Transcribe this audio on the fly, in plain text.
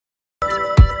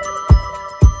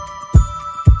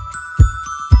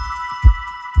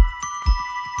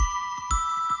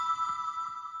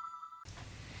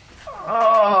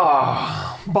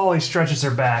Bolly stretches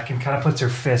her back and kind of puts her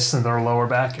fists in her lower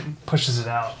back and pushes it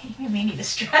out. You may need to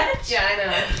stretch. Yeah, I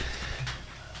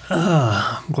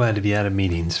know. I'm glad to be out of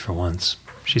meetings for once,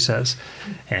 she says.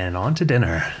 And on to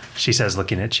dinner, she says,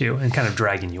 looking at you and kind of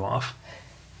dragging you off.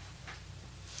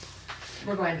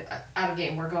 We're going to, out of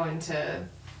game. We're going to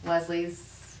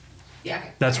Leslie's. Yeah,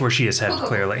 okay. That's where she is headed, Cool.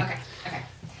 clearly. Okay.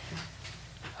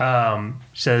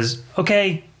 She says,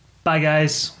 okay, bye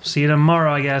guys. See you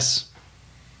tomorrow, I guess.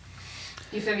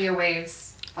 Euphemia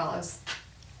waves, follows.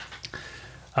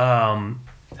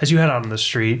 As you head out on the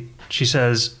street, she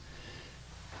says,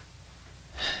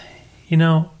 you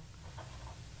know,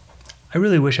 I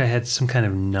really wish I had some kind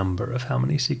of number of how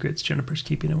many secrets Juniper's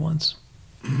keeping at once.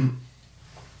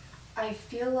 I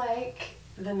feel like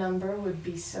the number would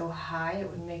be so high it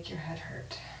would make your head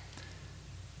hurt.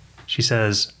 She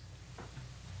says,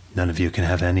 none of you can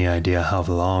have any idea how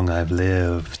long I've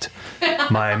lived.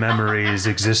 My memories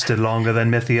existed longer than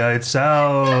Mythia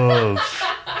itself.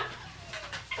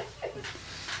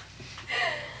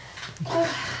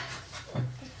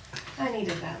 I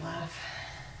needed that laugh.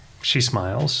 She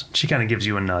smiles. She kind of gives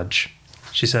you a nudge.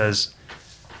 She says,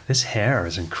 this hair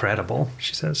is incredible.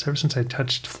 She says, ever since I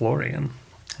touched Florian,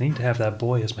 I need to have that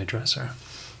boy as my dresser.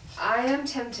 I am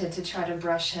tempted to try to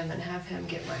brush him and have him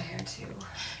get my hair too.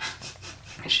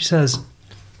 She says,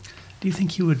 do you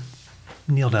think you would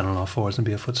kneel down on all fours and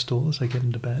be a footstool as I get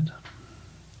into bed?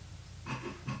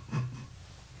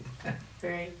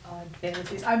 Very odd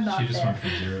fantasies. I'm not She just there. went from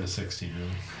 0 to 60,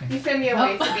 really. Euphemia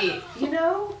waits a beat. You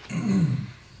know,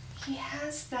 he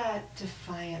has that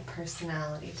defiant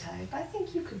personality type. I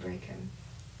think you could break him.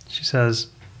 She says,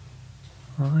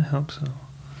 well, I hope so.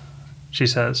 She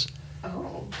says,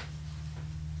 Oh.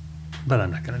 but I'm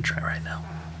not going to try right now.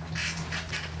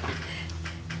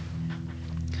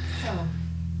 So,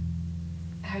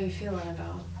 how are you feeling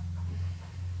about?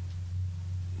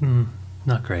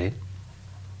 Not great.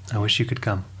 I wish you could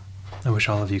come. I wish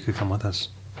all of you could come with us.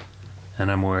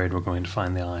 And I'm worried we're going to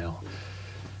find the Isle.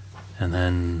 And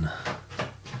then...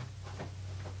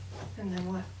 And then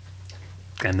what?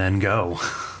 And then go.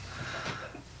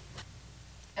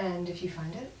 And if you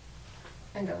find it,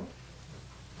 and go.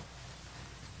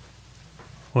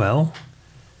 Well,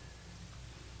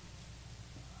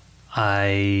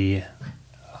 I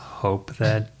hope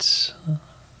that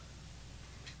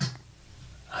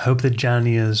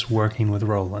Jania's working with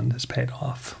Roland has paid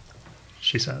off,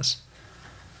 she says.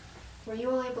 Were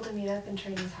you all able to meet up and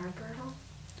train with Harper at all?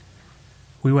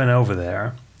 We went over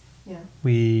there. Yeah.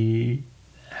 We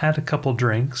had a couple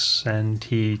drinks, and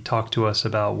he talked to us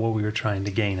about what we were trying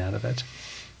to gain out of it.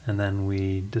 And then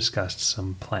we discussed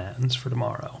some plans for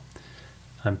tomorrow.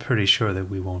 I'm pretty sure that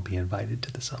we won't be invited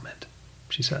to the summit,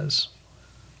 she says.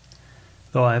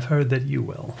 Though I've heard that you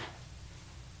will.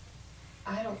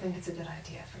 I don't think it's a good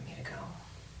idea for me to go.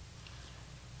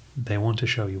 They want to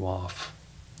show you off.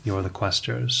 You're the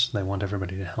questers. They want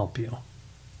everybody to help you.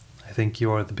 I think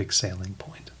you're the big selling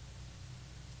point.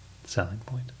 Selling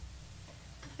point.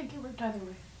 I think it worked either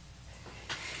way.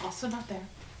 Also not there.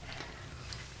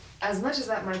 As much as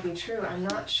that might be true, I'm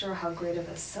not sure how great of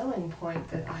a selling point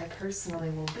that I personally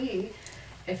will be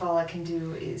if all I can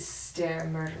do is stare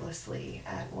murderlessly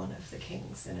at one of the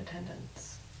kings in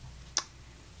attendance.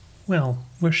 Well,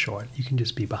 we're short. You can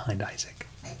just be behind Isaac.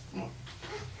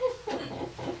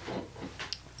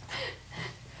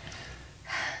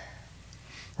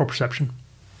 Or perception.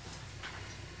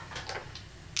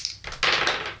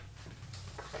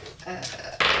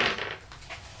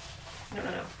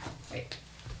 No. Wait.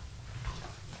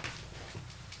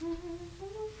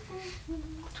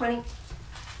 20.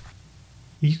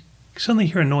 You suddenly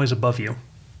hear a noise above you.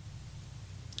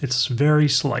 It's very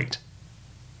slight.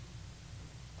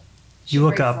 You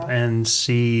look up and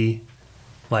see,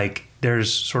 like,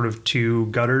 there's sort of two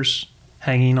gutters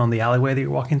hanging on the alleyway that you're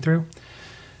walking through.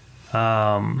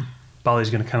 Bolly's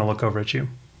going to kind of look over at you.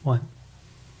 What?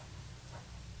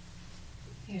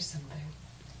 Here's something.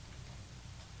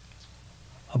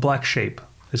 A black shape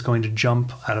is going to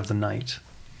jump out of the night,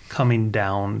 coming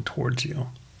down towards you.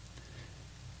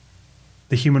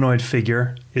 The humanoid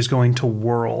figure is going to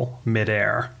whirl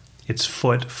midair, its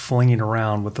foot flinging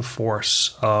around with the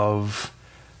force of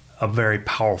a very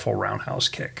powerful roundhouse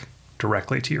kick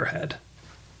directly to your head.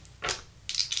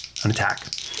 An attack.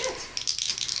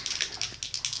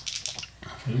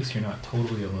 At least you're not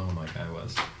totally alone like I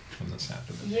was when this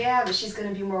happened. Yeah, but she's going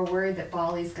to be more worried that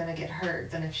Bolly's going to get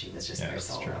hurt than if she was just there that's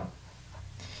solo.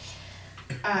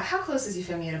 true. How close is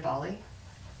Euphemia to Bolly?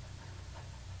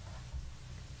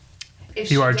 If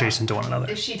You she are adjacent to one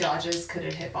another. If she dodges, could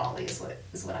it hit Bolly is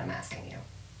what I'm asking you.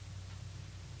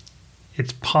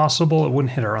 It's possible it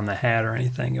wouldn't hit her on the head or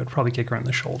anything. It would probably kick her in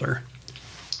the shoulder.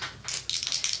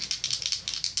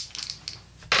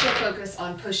 She'll focus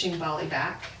on pushing Bali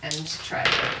back and try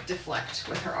to deflect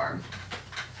with her arm.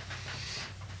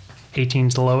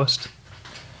 18's the lowest.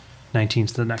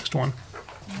 19's the next one.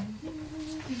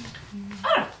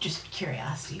 Out of just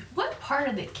curiosity, what part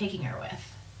are they kicking her with?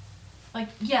 Like,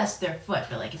 yes, their foot,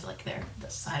 but like, is it like the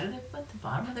side of their foot, the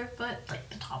bottom of their foot, like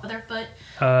the top of their foot?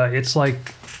 It's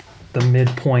like the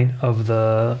midpoint of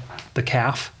the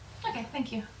calf. Okay,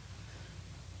 thank you.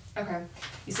 Okay.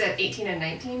 You said 18 and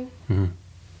 19? Mm-hmm.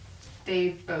 They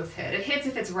both hit. It hits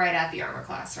if it's right at the armor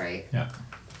class, right? Yeah.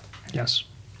 Yes.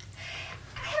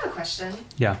 I have a question.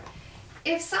 Yeah.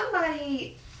 If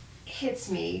somebody hits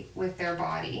me with their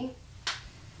body,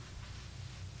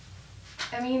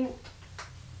 I mean,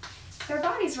 their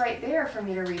body's right there for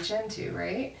me to reach into,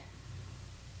 right?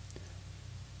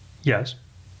 Yes.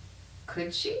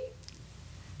 Could she?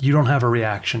 You don't have a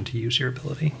reaction to use your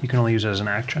ability. You can only use it as an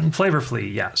action.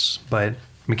 Flavorfully, yes, but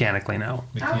mechanically, no.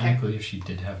 Mechanically, if she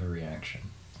did have a reaction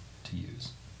to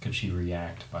use, could she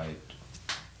react by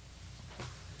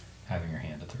having her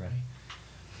hand at the ready?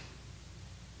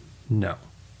 No.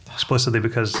 Explicitly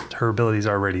because her ability is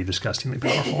already disgustingly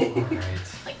powerful. Right.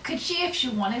 Like, could she, if she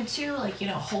wanted to, like,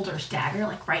 hold her dagger,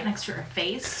 like, right next to her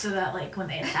face, so that, like, when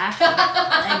they attack,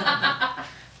 like,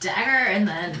 the dagger, and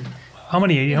then... How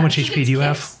much she HP gets do you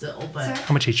have? kicked Still, but... Sorry?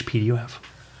 How much HP do you have?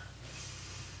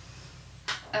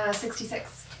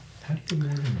 66. How do you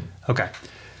word it? Okay.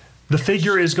 The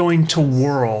figure is going to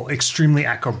whirl extremely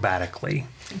acrobatically.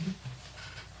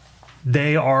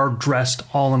 They are dressed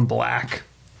all in black.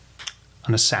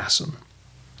 An assassin.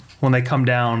 When they come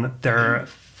down, their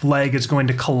leg is going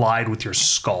to collide with your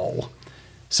skull,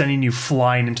 sending you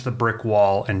flying into the brick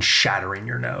wall and shattering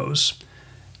your nose.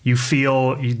 You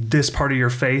feel this part of your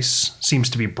face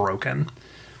seems to be broken.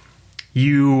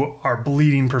 You are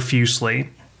bleeding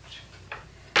profusely.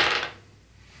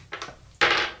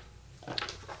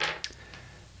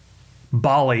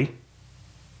 Bali,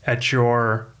 at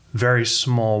your very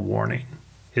small warning,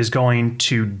 is going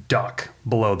to duck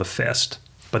below the fist,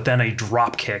 but then a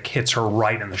drop kick hits her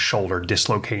right in the shoulder,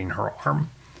 dislocating her arm.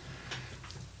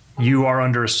 You are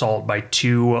under assault by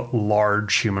two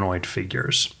large humanoid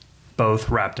figures, both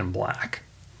wrapped in black.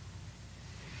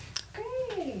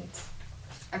 Great.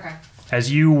 Okay. As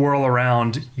you whirl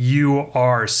around, you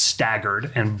are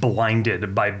staggered and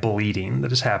blinded by bleeding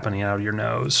that is happening out of your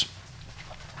nose.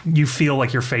 You feel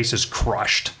like your face is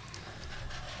crushed.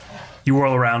 You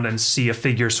whirl around and see a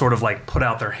figure sort of like put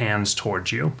out their hands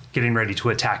towards you, getting ready to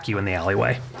attack you in the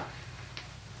alleyway.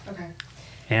 Okay.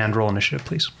 And roll initiative,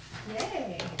 please.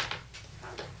 Yay.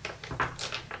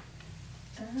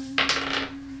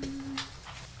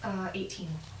 18.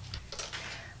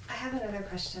 I have another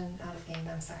question out of game,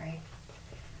 I'm sorry.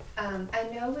 I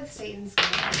know with Satan's game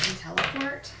you can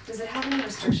teleport. Does it have any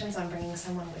restrictions on bringing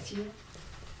someone with you?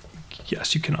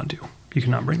 Yes, you cannot do. You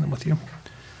cannot bring them with you.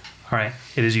 All right,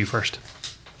 it is you first.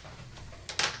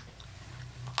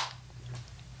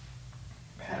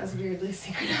 That was weirdly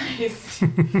synchronized. I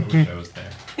wish I was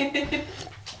there.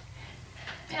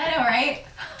 Yeah, I know, right?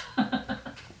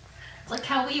 It's like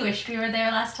how we wished we were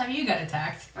there last time you got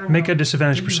attacked. Make a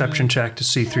disadvantage perception check to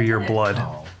see through your blood.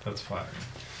 Oh, that's flattering.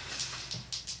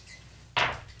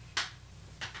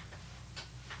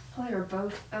 Oh, they were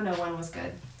both. Oh no, one was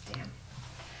good. Damn.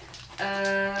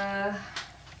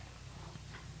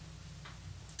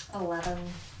 11.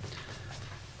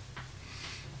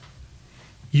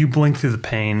 You blink through the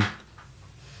pain.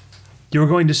 You're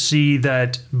going to see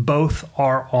that both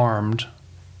are armed,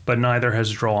 but neither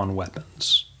has drawn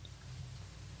weapons.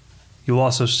 You'll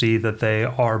also see that they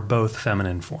are both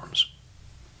feminine forms.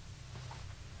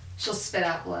 She'll spit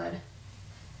out blood.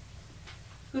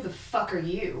 Who the fuck are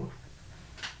you?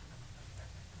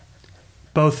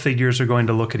 Both figures are going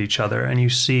to look at each other, and you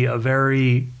see a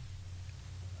very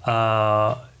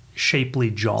shapely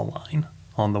jawline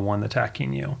on the one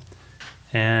attacking you.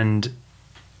 And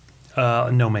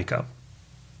no makeup.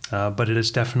 But it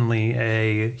is definitely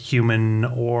a human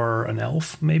or an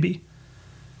elf, maybe,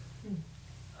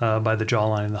 by the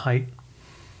jawline and the height.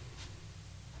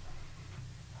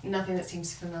 Nothing that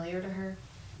seems familiar to her?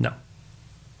 No.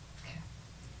 Okay.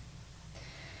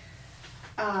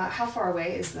 How far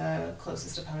away is the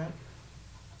closest opponent?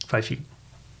 5 feet.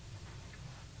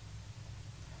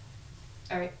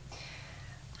 All right.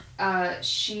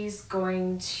 She's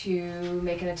going to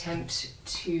make an attempt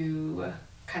to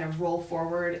kind of roll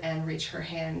forward and reach her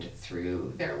hand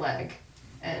through their leg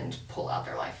and pull out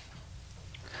their life.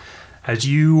 As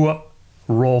you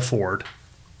roll forward,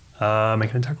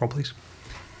 make an attack roll, please.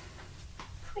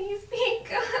 Please be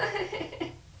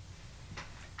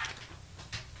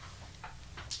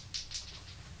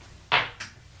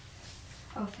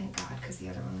Oh, thank God, because the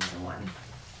other one was a 1.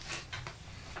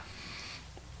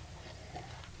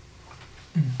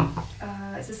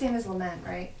 It's the same as Lament,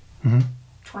 right? Mm-hmm.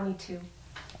 22.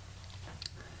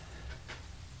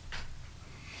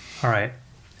 All right.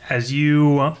 As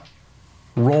you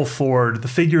roll forward, the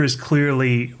figure is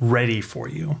clearly ready for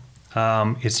you.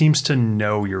 It seems to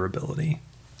know your ability.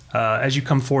 As you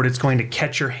come forward, it's going to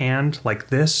catch your hand like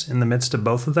this in the midst of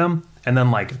both of them, and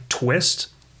then like twist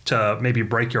to maybe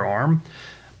break your arm.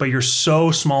 But you're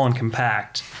so small and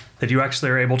compact that you actually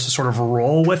are able to sort of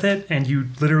roll with it, and you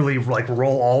literally like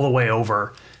roll all the way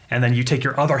over, and then you take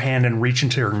your other hand and reach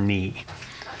into her knee.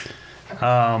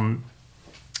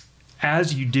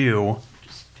 As you do,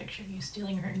 Just picture you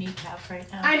stealing her kneecap right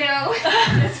now. I know.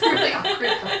 It's really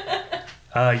awkward.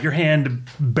 your hand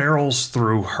barrels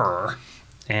through her,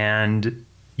 and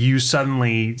you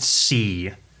suddenly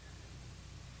see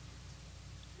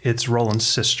it's Roland's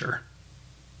sister,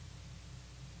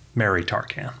 Mary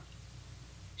Tarkan.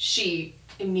 She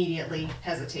immediately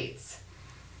hesitates.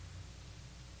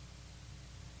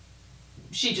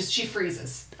 She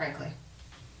freezes, frankly.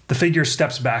 The figure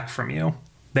steps back from you.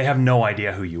 They have no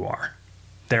idea who you are.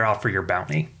 They're out for your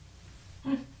bounty.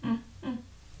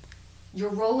 You're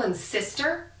Roland's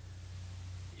sister?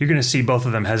 You're going to see both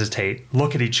of them hesitate,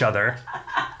 look at each other,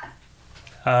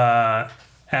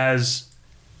 as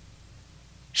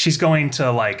she's going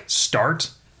to like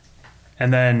start,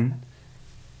 and then,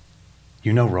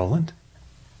 you know Roland?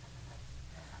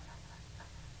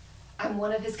 I'm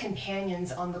one of his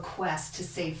companions on the quest to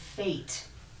save fate.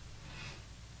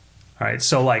 All right,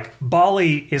 so like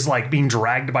Bali is like being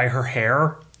dragged by her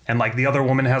hair, and like the other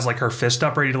woman has like her fist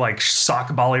up ready to like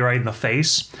sock Bali right in the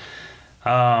face.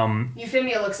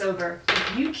 Euphemia looks over.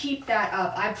 If you keep that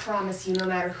up, I promise you, no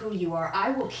matter who you are,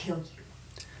 I will kill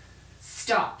you.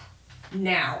 Stop.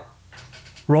 Now.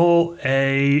 Roll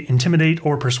a intimidate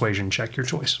or persuasion check, your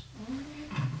choice.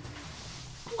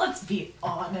 Let's be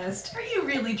honest. Are you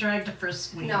really trying to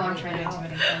persuade? No, I'm trying to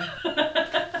intimidate them.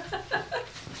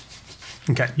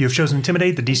 Okay, you have chosen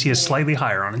intimidate. The DC is slightly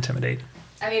higher on intimidate.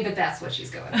 I mean, but that's what she's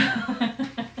going with.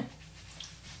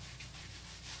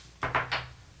 I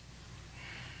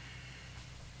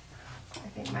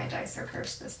think my dice are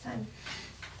cursed this time.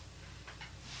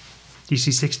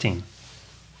 DC 16.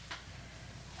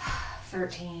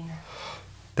 13.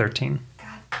 13.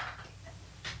 God.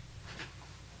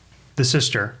 The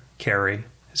sister, Carrie,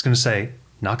 is going to say,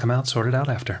 knock him out, sort it out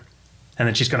after. And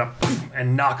then she's going to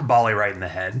and knock Bali right in the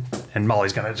head. And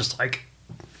Molly's going to just like,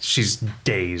 she's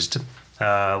dazed,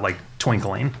 like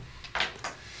twinkling.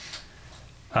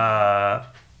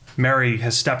 Mary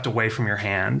has stepped away from your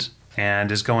hand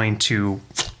and is going to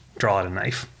draw out a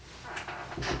knife.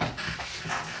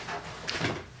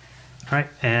 All right,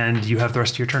 and you have the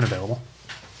rest of your turn available.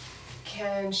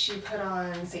 Can she put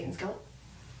on Satan's guilt?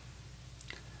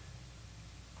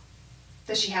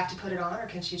 Does she have to put it on, or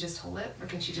can she just hold it, or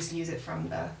can she just use it from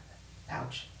the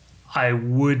pouch? I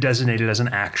would designate it as an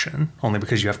action, only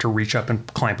because you have to reach up and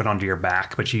clamp it onto your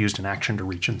back, but you used an action to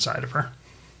reach inside of her.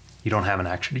 You don't have an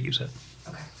action to use it.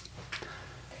 Okay.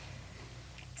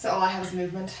 So all I have is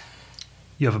movement.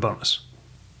 You have a bonus.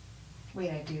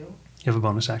 Wait, I do? You have a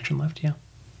bonus action left, yeah.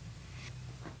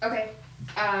 Okay.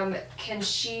 Can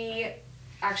she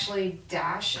actually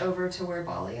dash over to where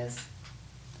Bali is?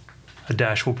 A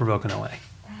dash will provoke an OA.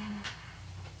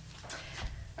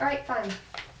 All right, fine.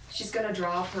 She's gonna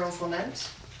draw Pearl's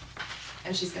Lament,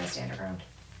 and she's gonna stand her ground.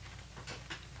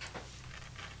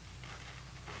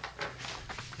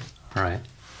 All right.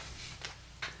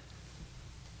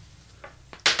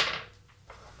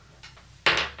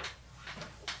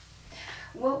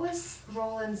 What was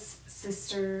Roland's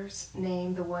sister's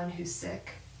name, the one who's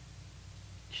sick?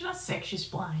 She's not sick, she's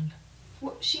blind.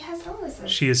 Well, she has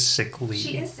illnesses. She is sickly.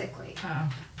 She is sickly.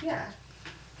 Oh. Yeah.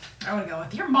 I would go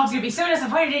with your mom's gonna be so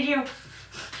disappointed in you.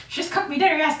 She just cooked me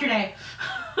dinner yesterday.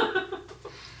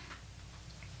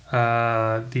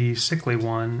 The sickly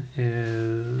one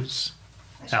is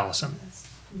I should Allison. do this.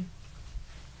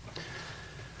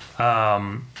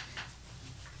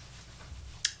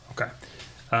 Okay.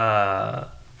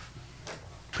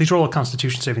 Please roll a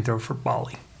Constitution saving throw for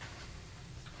Bali.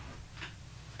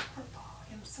 Poor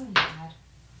Bali, I'm so mad.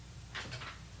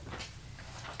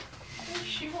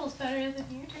 She rolls better than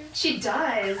you do. She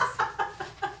does.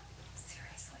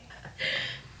 Seriously.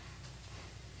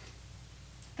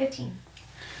 15.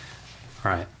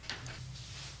 All right.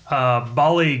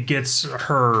 Bali gets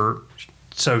her,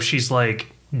 so she's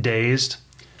like dazed,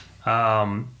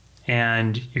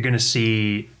 and you're gonna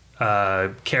see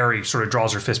Carrie sort of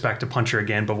draws her fist back to punch her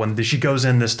again. But when she goes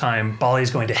in this time, Bali's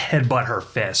going to headbutt her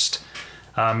fist,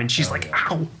 And she's like, yeah.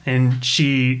 ow. And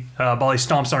she, Bali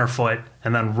stomps on her foot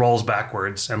and then rolls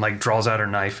backwards and like draws out her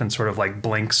knife and sort of like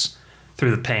blinks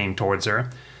through the pain towards her.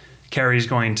 Carrie's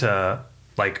going to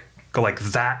like go like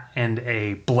that, and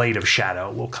a blade of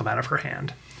shadow will come out of her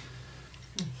hand.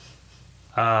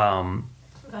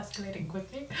 That's escalating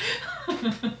quickly.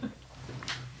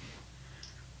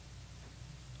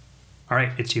 All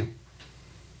right, it's you.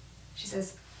 She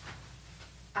says,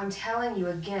 I'm telling you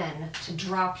again to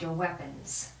drop your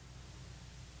weapons.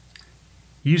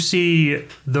 You see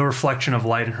the reflection of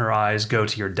light in her eyes go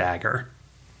to your dagger.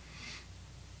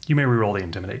 You may reroll the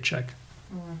intimidate check.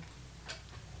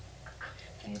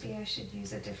 Maybe I should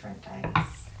use a different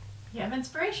dice. You have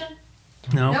inspiration.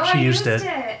 No, No, she I used used it.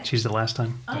 it. She used it last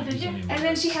time. Oh, Don't did use you? any more And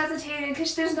then she dice. hesitated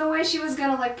because there's no way she was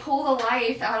gonna like pull the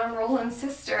life out of Roland's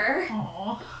sister.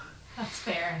 Aw, that's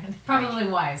fair. And probably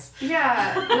wise.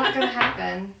 Yeah, not gonna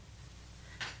happen.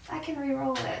 I can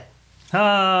re-roll it.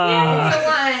 Ah, It's a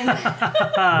 1.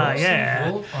 ah, yeah.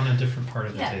 Roll on a different part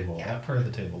of the Yeah, table. yeah. That part of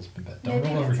the table's been bad. Don't Maybe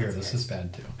roll over that's here. what's This yours. is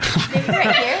bad too. Maybe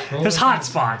right here. Roll There's over hot here.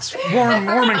 spots, warm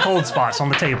and cold spots on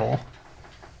the table.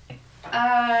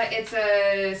 It's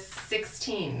a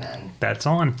 16 then. That's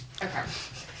on. Okay.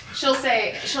 She'll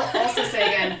also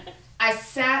say again, I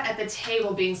sat at the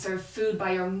table being served food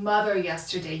by your mother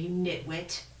yesterday, you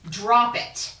nitwit. Drop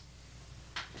it.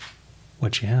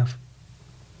 What you have?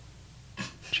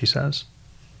 She says.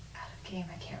 Out of game,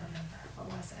 I can't remember.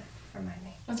 What was it? Remind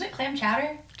me. Wasn't it clam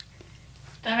chowder?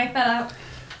 Did I make that up?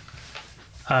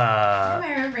 Uh, Why am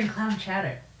I remembering clam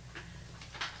chowder?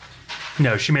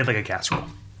 no, she made like a casserole.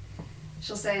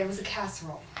 She'll say it was a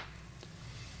casserole.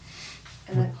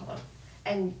 And then, hold on.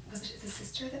 And was it the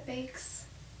sister that bakes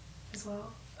as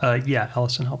well? Yeah,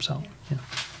 Allison helps out. Yeah.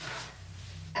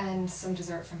 And some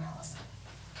dessert from Allison.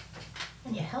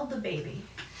 And you held the baby.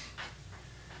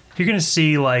 You're gonna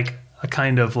see like a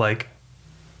kind of like.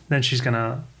 Then she's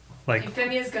gonna like.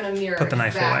 Euphemia's gonna mirror Put the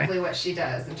knife exactly away. what she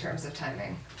does in terms of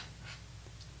timing.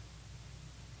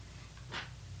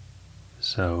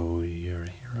 So you're a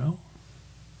hero.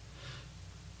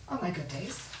 Oh my good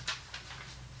days.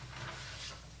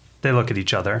 They look at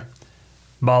each other.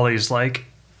 Bali's like.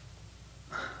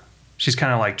 She's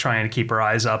kind of like trying to keep her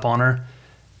eyes up on her.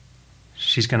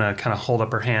 She's gonna kind of hold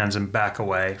up her hands and back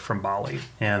away from Bali,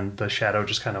 and the shadow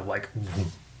just kind of like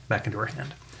back into her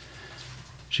hand.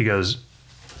 She goes,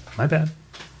 "My bad,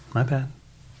 my bad,"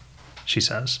 she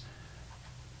says.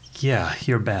 "Yeah,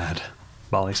 you're bad,"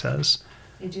 Bali says.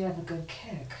 You do have a good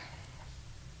kick.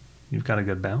 "You've got a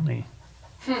good bounty,"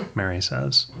 Mary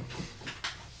says.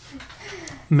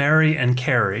 Mary and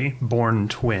Carrie, born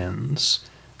twins,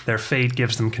 their fate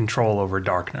gives them control over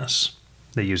darkness.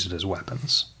 They use it as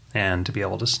weapons and to be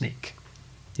able to sneak.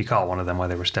 You caught one of them while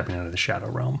they were stepping out of the Shadow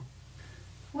Realm.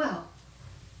 Well,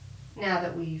 now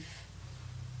that we've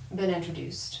been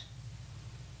introduced,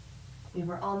 we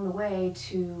were on the way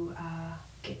to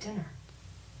get dinner.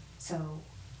 So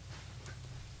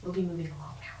we'll be moving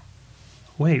along now.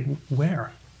 Wait,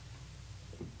 where?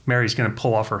 Mary's going to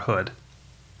pull off her hood.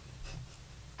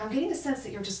 I'm getting the sense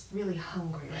that you're just really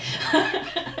hungry right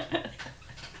now.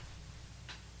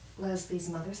 Leslie's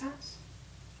mother's house?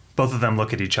 Both of them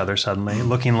look at each other suddenly,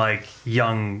 looking like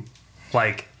young,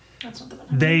 like That's not the one.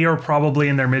 they are probably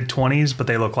in their mid-20s, but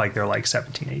they look like they're like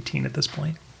 17, 18 at this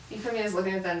point. Euphemia's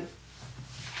looking at them.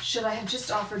 Should I have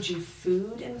just offered you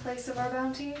food in place of our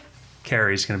bounty?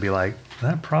 Carrie's going to be like,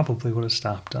 that probably would have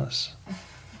stopped us.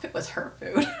 If it was her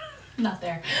food. Not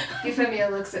there. Euphemia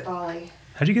looks at Bali.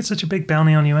 How'd you get such a big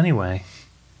bounty on you anyway?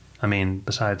 I mean,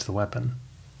 besides the weapon.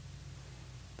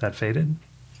 That faded?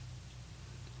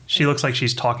 She looks like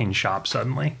she's talking shop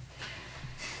suddenly.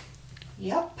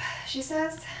 Yep, she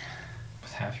says.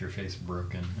 With half your face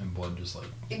broken and blood just like.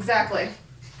 Exactly.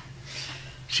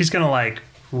 She's going to like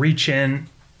reach in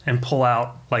and pull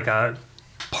out like a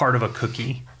part of a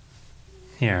cookie.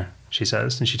 Here, she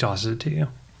says, and she tosses it to you.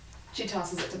 She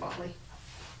tosses it to Bali.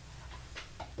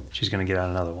 She's going to get out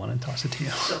another one and toss it to you.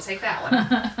 She'll take that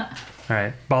one. All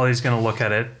right, Bali's going to look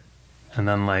at it and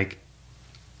then like,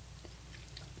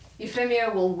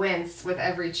 Euphemia will wince with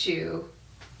every chew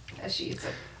as she eats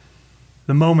it.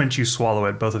 the moment you swallow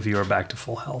it, both of you are back to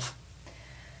full health.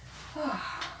 She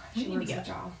We need to works get a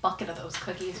job. a bucket of those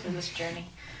cookies for this journey.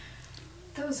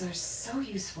 Those are so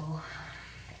useful.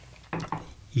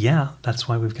 Yeah, that's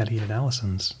why we've got to eat at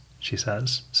Allison's, she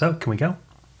says. So, can we go?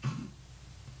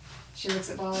 She looks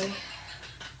at Bali.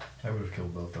 I would have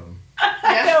killed both of them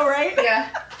Yeah. know, right? Yeah,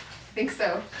 I think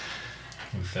so.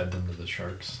 and fed them to the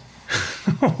sharks.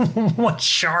 What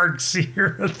sharks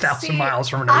here 1,000 See, miles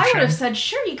from an I ocean? would have said,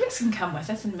 sure, you guys can come with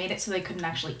us, and made it so they couldn't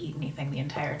actually eat anything the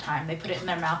entire time. They put it in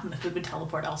their mouth and the food would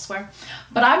teleport elsewhere.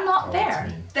 But I'm not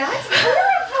there. That's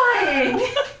horrifying.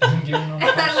 Isn't Garen on the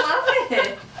And coast? I love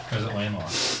it. Or is it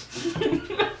landlocked?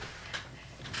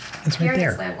 It's right Garen is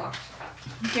there. landlocked.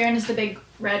 Garen is the big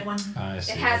red one. I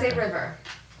see. It has a okay. river.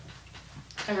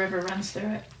 A river runs through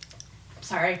it.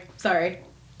 Sorry.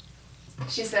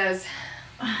 She says,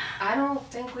 I don't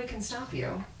think we can stop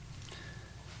you.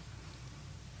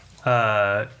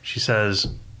 She says,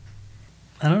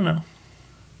 I don't know.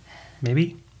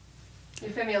 Maybe.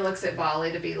 Euphemia looks at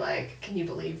Bali to be like, can you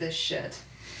believe this shit?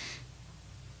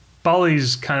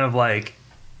 Bolly's kind of like,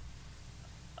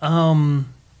 I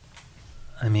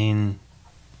mean,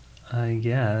 I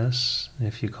guess,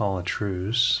 if you call a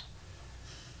truce.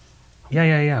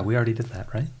 Yeah, we already did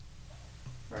that, right?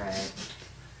 Right.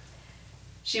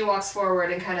 She walks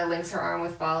forward and kind of links her arm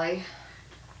with Bali.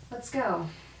 Let's go.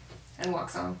 And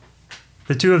walks on.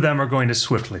 The two of them are going to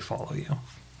swiftly follow you.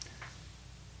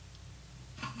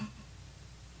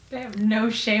 They have no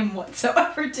shame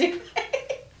whatsoever, do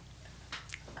they?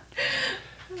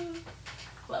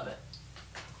 Love it.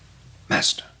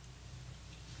 Master,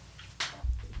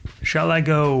 shall I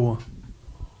go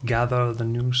gather the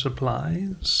new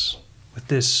supplies? With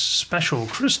this special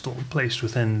crystal placed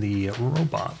within the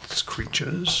robot's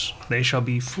creatures, they shall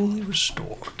be fully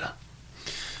restored.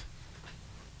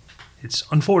 It's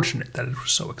unfortunate that it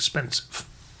was so expensive.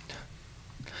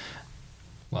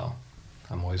 Well,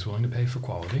 I'm always willing to pay for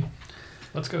quality.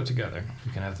 Let's go together.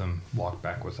 You can have them walk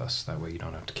back with us. That way you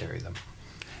don't have to carry them.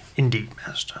 Indeed,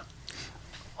 Master.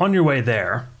 On your way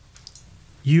there,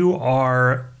 you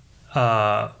are...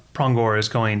 Prongor is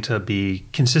going to be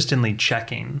consistently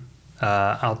checking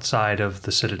outside of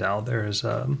the Citadel. There is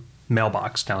a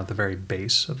mailbox down at the very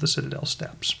base of the Citadel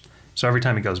steps. So every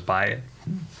time he goes by it,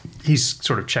 he's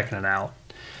sort of checking it out.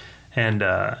 And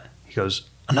he goes,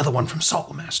 another one from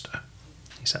Saul, Master,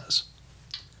 he says.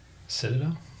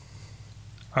 Citadel?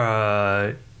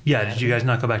 Yeah, did you guys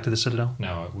not go back to the Citadel?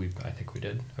 No, I think we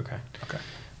did. Okay. Okay.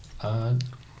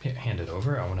 Hand it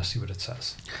over. I want to see what it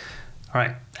says. All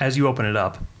right, as you open it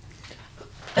up,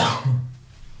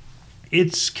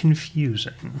 it's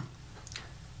confusing.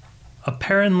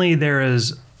 Apparently there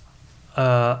is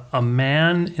a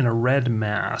man in a red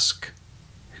mask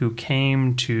who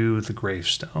came to the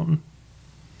gravestone,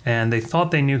 and they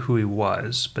thought they knew who he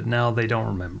was, but now they don't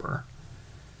remember.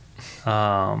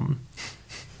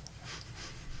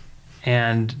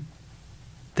 And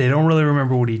they don't really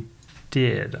remember what he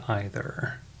did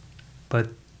either. But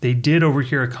they did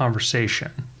overhear a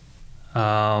conversation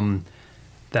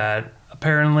that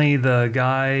apparently the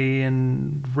guy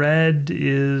in red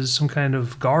is some kind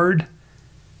of guard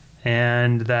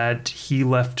and that he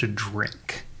left to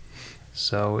drink.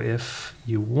 So if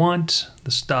you want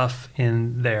the stuff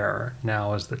in there,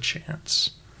 now is the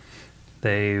chance.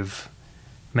 They've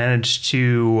managed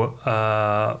to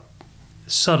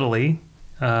subtly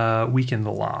weaken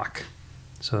the lock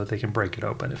so that they can break it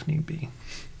open if need be.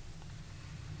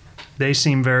 They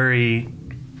seem very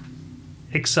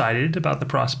excited about the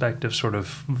prospect of sort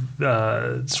of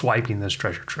swiping this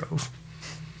treasure trove.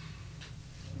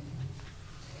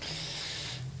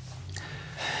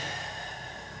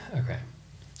 Okay.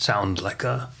 Sounds like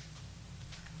a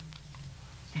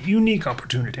unique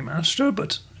opportunity, Master,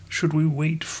 but should we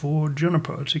wait for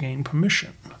Juniper to gain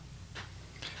permission?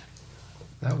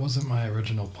 That wasn't my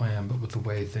original plan, but with the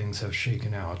way things have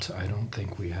shaken out, I don't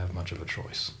think we have much of a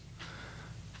choice.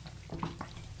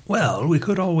 Well, we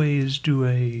could always do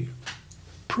a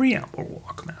preamble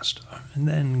walk, Master, and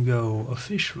then go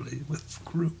officially with the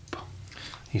group,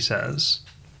 he says.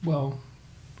 Well,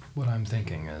 what I'm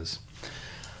thinking is...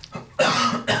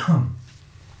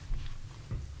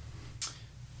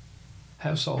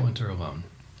 have Saul enter alone.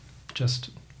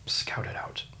 Just scout it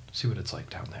out. See what it's like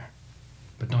down there.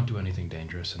 But don't do anything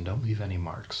dangerous and don't leave any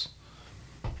marks.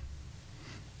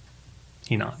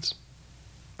 He nods.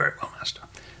 Very well, Master.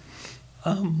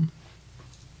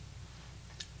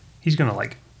 He's gonna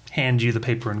like hand you the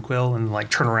paper and quill and like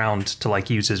turn around to like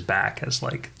use his back as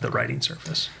like the writing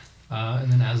surface.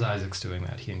 And then as Isaac's doing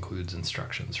that, he includes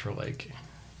instructions for like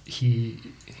he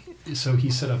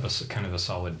set up a kind of a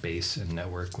solid base and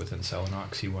network within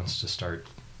Selenox. He wants to start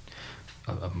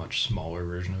a much smaller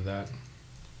version of that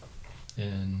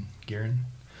in Garen,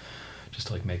 just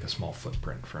to like make a small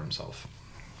footprint for himself.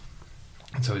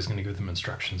 And so he's going to give them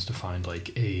instructions to find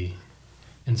like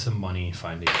and some money,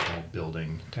 find a small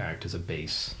building to act as a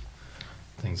base,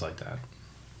 things like that.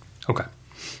 Okay.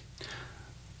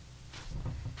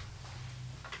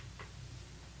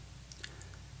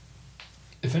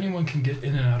 If anyone can get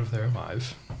in and out of there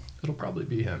alive, it'll probably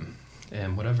be him.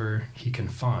 And whatever he can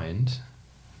find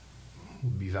will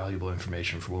be valuable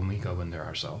information for when we go in there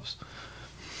ourselves.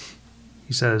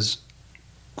 He says,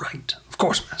 right, of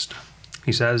course, Master.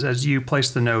 He says, as you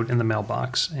place the note in the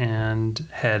mailbox and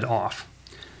head off.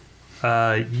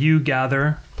 You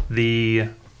gather the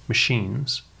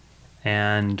machines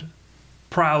and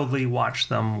proudly watch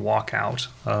them walk out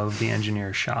of the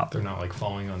engineer's shop. They're not like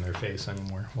falling on their face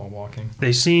anymore while walking.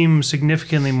 They seem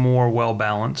significantly more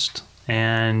well-balanced,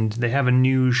 and they have a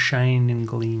new shine and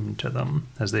gleam to them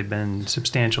as they've been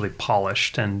substantially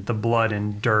polished, and the blood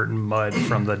and dirt and mud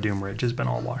from the Doom Ridge has been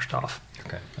all washed off.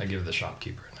 Okay, I give the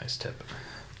shopkeeper a nice tip.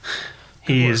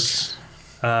 He is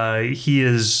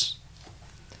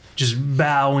just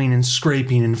bowing and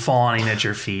scraping and fawning at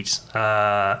your feet,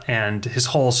 and his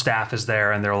whole staff is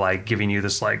there, and they're like giving you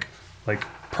this like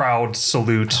proud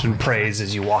salute and praise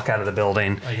as you walk out of the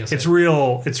building. It's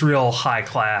real high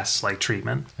class like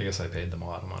treatment. I guess I paid them a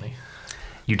lot of money.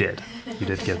 You did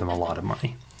give them a lot of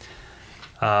money.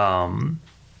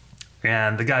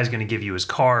 And the guy's going to give you his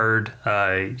card.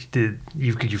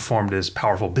 You formed this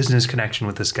powerful business connection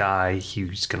with this guy.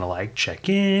 He's going to like check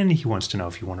in. He wants to know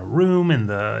if you want a room in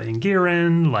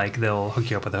Girin. Like they'll hook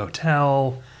you up with a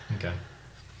hotel. Okay.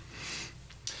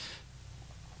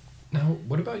 Now,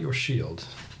 what about your shield?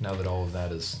 Now that all of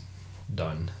that is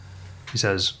done. He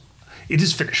says, "It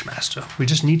is finished, Master. We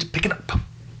just need to pick it up."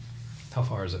 How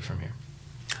far is it from here?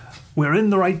 We're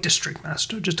in the right district,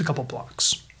 Master. Just a couple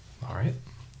blocks. All right.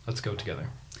 Let's go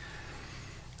together.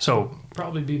 So,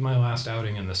 Probably be my last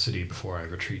outing in the city before I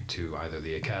retreat to either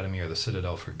the Academy or the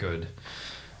Citadel for good.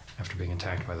 After being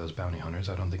attacked by those bounty hunters,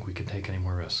 I don't think we can take any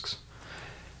more risks.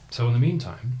 So in the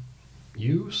meantime,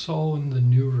 you, Saul, and the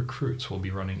new recruits will be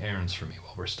running errands for me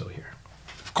while we're still here.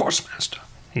 of course, Master,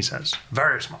 he says.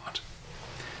 Very smart.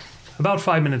 About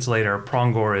 5 minutes later,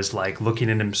 Prongor is like looking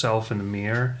at himself in the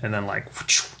mirror, and then like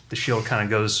whoosh, the shield kind of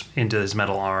goes into his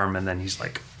metal arm, and then he's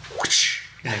like, whoosh,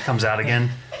 and it comes out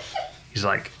again. He's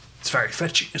like, "It's very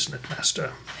fetching, isn't it,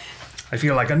 Master? I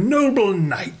feel like a noble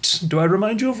knight. Do I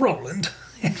remind you of Roland?"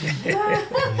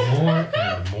 More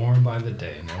and more by the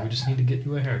day. Now we just need to get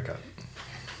you a haircut.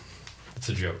 It's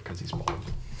a joke because he's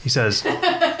bald. He says,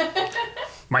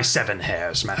 "My 7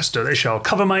 hairs, Master. They shall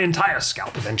cover my entire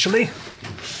scalp eventually."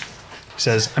 He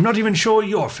says, "I'm not even sure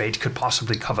your fate could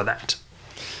possibly cover that."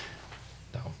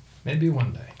 No, maybe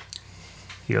one day.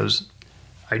 He goes,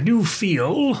 "I do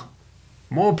feel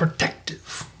more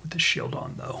protective with the shield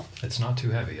on, though. It's not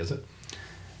too heavy, is it?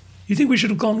 You think we should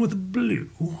have gone with blue?"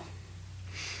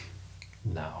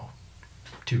 No.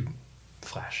 Too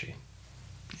flashy.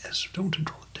 "Yes, don't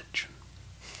draw attention,"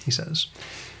 he says.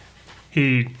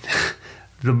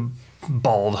 The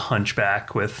bald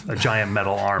hunchback with a giant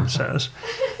metal arm says,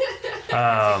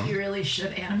 You really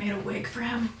should animate a wig for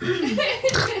him. You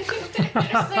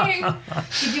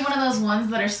do one of those ones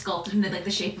that are sculpted into like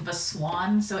the shape of a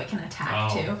swan so it can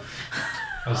attack too.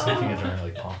 I was thinking a giant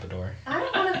like pompadour. I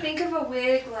don't want to think of a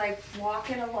wig like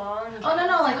walking along. Oh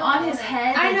no, like on his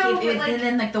head. I like, know, but and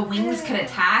then like the wings could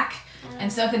attack,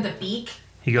 and so could the beak.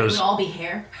 he It goes, would all be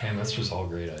hair. Man, that's just all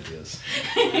great ideas.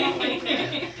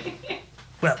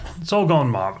 "Well, it's all gone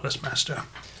marvelous, Master,"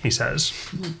 he says.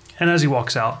 And as he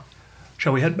walks out,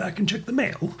 "Shall we head back and check the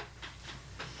mail?"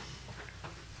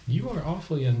 You are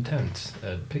awfully intent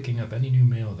at picking up any new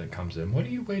mail that comes in. What are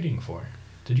you waiting for?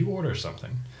 Did you order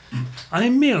something?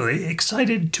 "I'm merely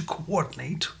excited to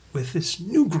coordinate with this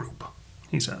new group,"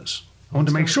 he says. "I want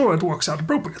to make sure it works out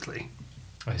appropriately."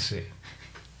 I see.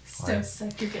 So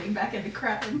sick you're getting back into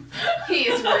crime. He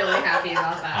is really happy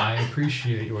about that. I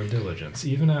appreciate your diligence.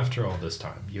 Even after all this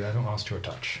time, you haven't lost your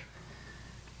touch.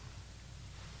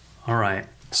 All right.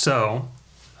 So,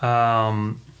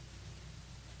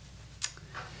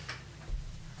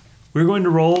 we're going to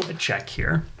roll a check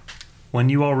here. When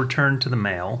you all return to the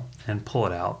mail and pull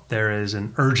it out, there is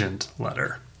an urgent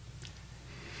letter.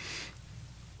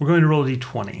 We're going to roll a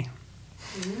d20.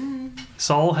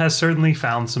 Saul has certainly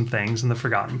found some things in the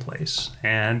Forgotten Place,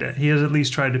 and he has at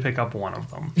least tried to pick up one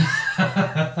of them.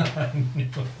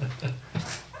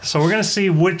 So we're going to see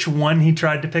which one he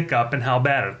tried to pick up and how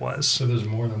bad it was. So there's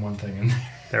more than one thing in there.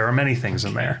 There are many things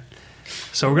in there.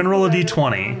 So we're going to roll a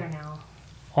d20.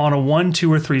 On a 1,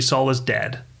 2, or 3, Saul is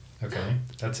dead. Okay,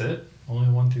 that's it? Only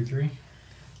 1 through 3?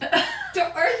 Are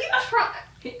you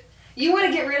trying? You want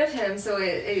to get rid of him so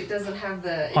it doesn't have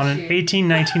the issue. On an 18,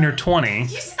 19, or 20, You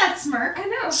see that smirk? I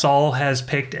know. Saul has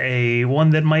picked a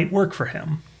one that might work for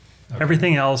him. Okay.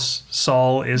 Everything else,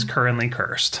 Saul is currently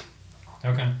cursed.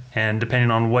 Okay. And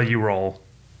depending on what you roll,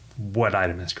 what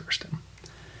item has cursed him.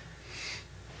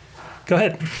 Go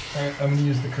ahead. All right, I'm going to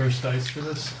use the cursed dice for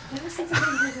this. Ever since I've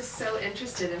been just so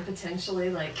interested in potentially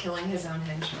like killing his own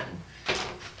henchmen.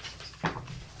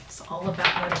 It's all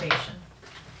about motivation.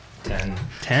 10.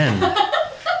 10.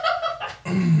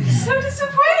 So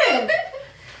disappointed.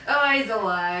 Oh, he's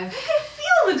alive. I can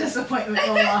feel the disappointment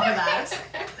going off of that.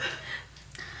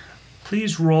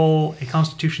 Please roll a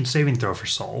Constitution saving throw for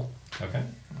Soul. Okay.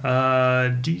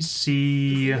 DC.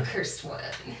 The cursed one.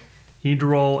 You need to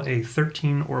roll a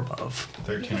 13 or above.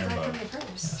 13 or Because I can above. be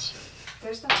first.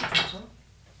 There's that potential.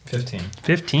 15.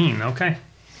 15, okay.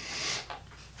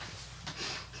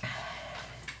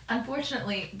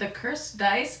 Unfortunately, the cursed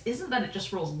dice isn't that it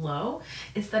just rolls low,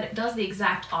 it's that it does the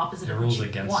exact opposite It of rolls what you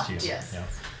against want. you. Yes. Yeah.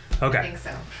 I Okay. think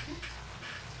so.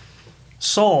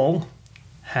 Soul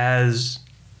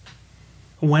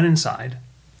went inside,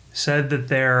 said that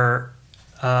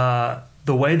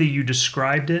the way that you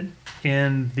described it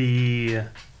in the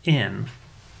inn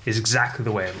is exactly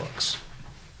the way it looks.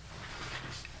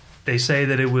 They say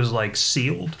that it was like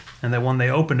sealed, and that when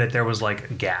they opened it, there was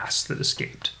like gas that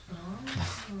escaped.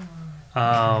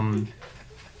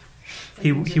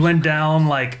 He went down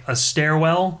like a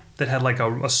stairwell that had like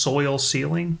a soil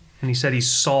ceiling, and he said he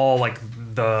saw like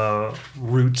the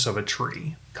roots of a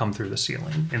tree come through the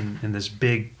ceiling in this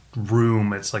big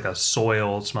room. It's like a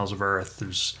soil, it smells of earth.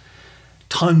 There's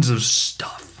tons of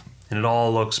stuff, and it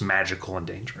all looks magical and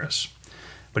dangerous.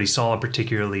 But he saw a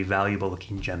particularly valuable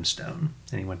looking gemstone,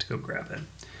 and he went to go grab it.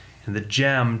 And the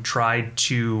gem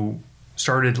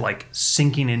started like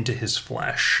sinking into his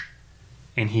flesh,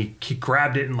 and he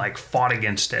grabbed it and like fought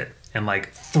against it and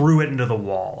like threw it into the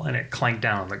wall, and it clanked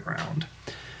down on the ground.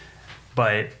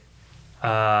 But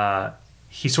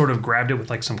he sort of grabbed it with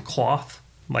like some cloth,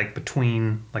 like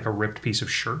between like a ripped piece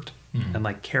of shirt, and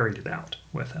like carried it out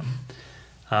with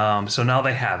him. So now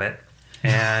they have it,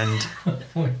 and Oh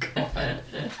my god.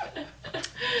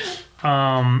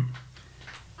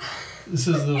 This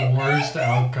is the worst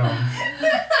outcome.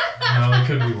 No, it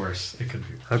could be worse. It could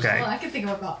be worse. okay. Well, I can think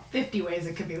of about 50 ways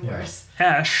it could be worse.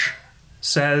 Esh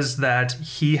says that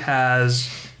he has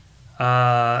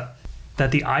that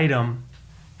the item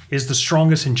is the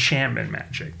strongest enchantment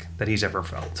magic that he's ever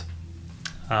felt.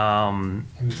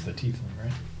 Who's the tiefling,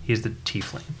 right? He's the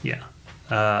tiefling, yeah,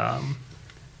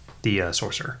 the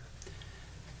sorcerer,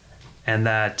 and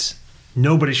that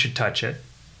nobody should touch it,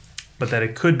 but that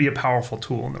it could be a powerful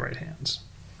tool in the right hands.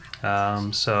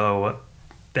 So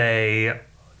they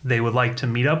would like to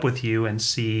meet up with you and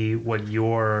see what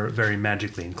your very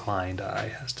magically inclined eye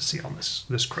has to see on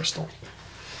this crystal.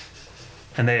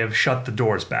 And they have shut the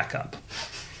doors back up.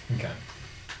 Okay.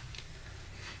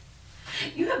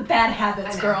 You have bad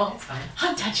habits, I know, girl. it's fine.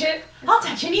 I'll touch it. I'll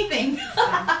touch anything.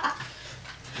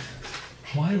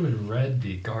 Why would Red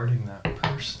be guarding that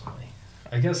personally?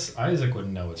 I guess Isaac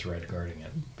wouldn't know it's Red guarding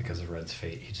it because of Red's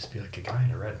fate. He'd just be like, a guy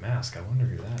in a red mask. I wonder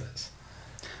who that is.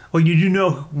 Well, you do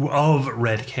know of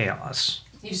Red Chaos.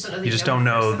 You just don't know, that You just don't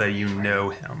know him that you personally, know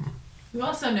right? him. You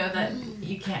also know that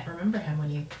you can't remember him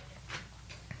when you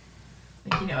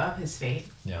of his fate.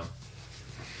 Yeah.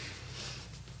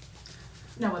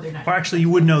 No, whether or not. Or actually, you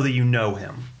would know that you know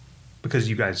him because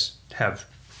you guys have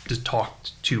just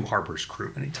talked to Harper's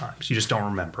crew many times. You just don't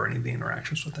remember any of the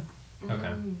interactions with him.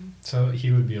 Okay. So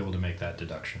he would be able to make that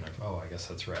deduction of, oh, I guess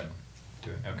that's Red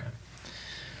doing. Okay.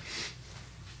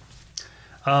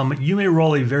 You may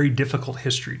roll a very difficult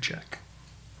history check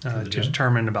For the to gem?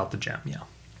 determine about the gem. Yeah.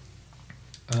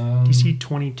 Um, DC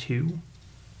 22.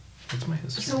 What's my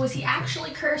history? So was he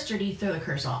actually cursed, or did he throw the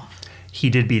curse off? He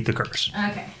did beat the curse.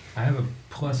 Okay. I have a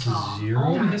plus Oh,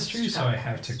 0 in oh, history, so got I it.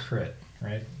 have to crit,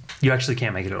 right? You actually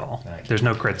can't make it at all. No, I can't. There's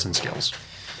no crits and skills.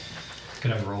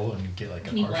 Could I roll and get like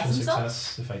Can a he partial bless himself?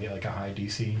 success if I get like a high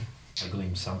DC? I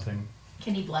gleam something.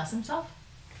 Can he bless himself?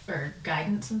 Or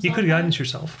guidance himself? You could guidance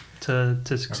yourself to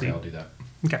Okay, succeed. I'll do that.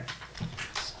 Okay.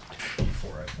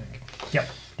 4, I think. Yep.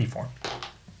 D4.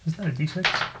 Is that a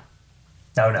D6?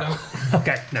 No.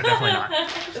 Okay. No, definitely not.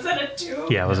 Is that a 2?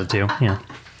 Yeah, it was a 2. Yeah.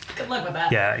 Good luck with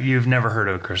that. Yeah, you've never heard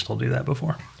of a crystal do that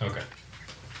before. Okay.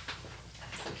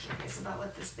 I'm so curious about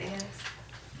what this thing is.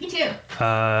 Me too.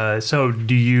 So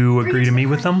do you agree Bring to it meet to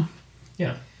with her. them?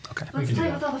 Yeah. Okay. Let's can do play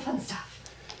that. with all the fun stuff.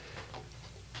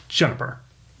 Juniper,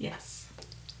 Yes.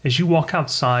 as you walk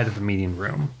outside of the meeting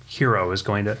room, Hero is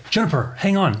going to... Juniper,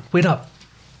 hang on. Wait up,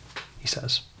 he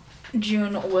says.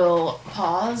 June will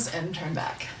pause and turn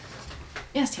back.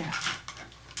 Yes, Tara.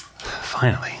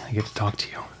 Finally, I get to talk to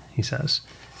you, he says.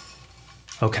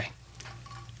 Okay.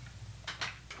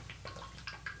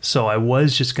 So I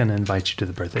was just going to invite you to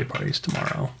the birthday parties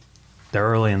tomorrow. They're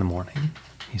early in the morning,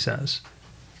 he says.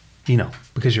 You know,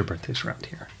 because your birthday's around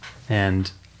here.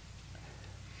 And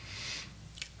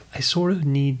sort of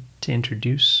need to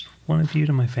introduce one of you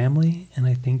to my family, and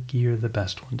I think you're the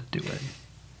best one to do it,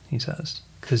 he says.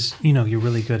 Because, you're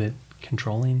really good at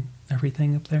controlling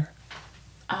everything up there.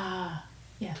 Ah,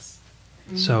 yes.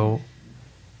 So,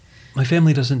 my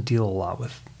family doesn't deal a lot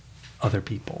with other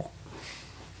people.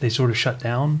 They sort of shut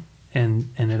down, and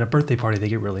at a birthday party, they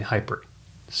get really hyper.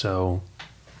 So,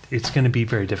 it's going to be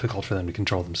very difficult for them to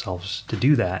control themselves to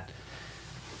do that.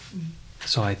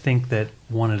 So I think that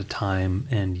one at a time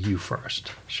and you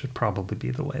first should probably be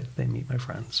the way that they meet my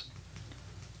friends.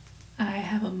 I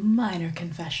have a minor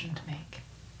confession to make.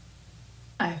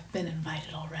 I've been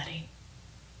invited already.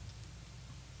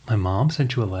 My mom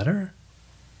sent you a letter?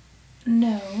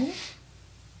 No.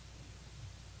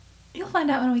 You'll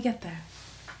find out when we get there.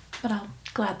 But I'll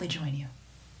gladly join you.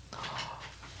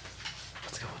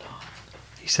 What's going on?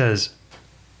 He says,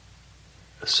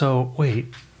 so wait,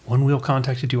 One Wheel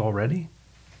contacted you already?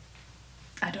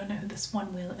 I don't know who this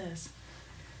One Wheel is.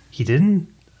 He didn't?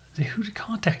 Who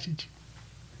contacted you?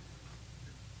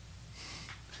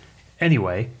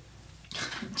 Anyway,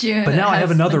 June but now I have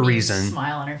has another an amused reason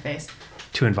smile on her face.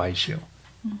 to invite you.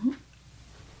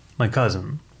 My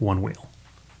cousin, One Wheel.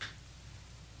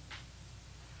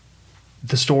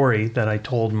 The story that I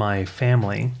told my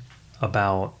family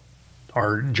about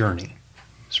our journey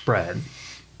spread,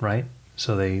 right?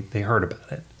 So they heard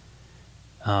about it.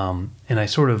 And I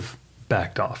sort of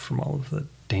backed off from all of the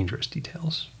dangerous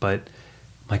details. But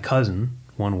my cousin,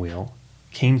 One Wheel,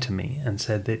 came to me and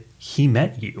said that he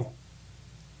met you.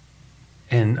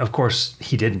 And of course,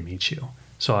 he didn't meet you.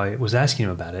 So I was asking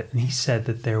him about it, and he said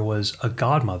that there was a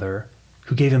godmother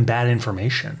who gave him bad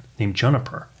information named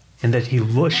Juniper, and that she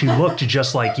looked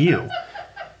just like you.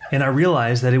 And I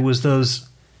realized that it was those.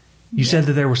 You said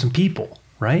that there were some people,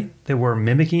 right, that were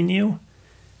mimicking you.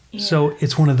 Yeah. So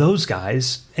it's one of those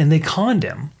guys, and they conned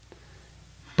him.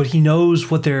 But he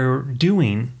knows what they're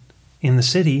doing in the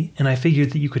city, and I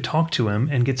figured that you could talk to him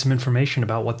and get some information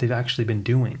about what they've actually been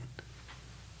doing.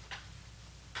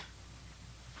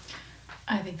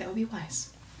 I think that would be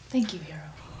wise. Thank you, hero.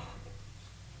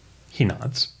 He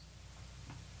nods.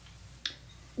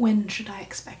 When should I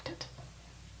expect it?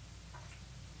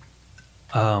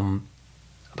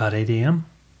 About 8 a.m.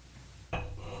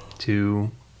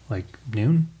 to like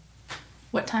noon,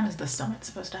 What time is the summit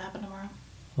supposed to happen tomorrow?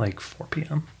 like 4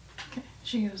 p.m. Okay.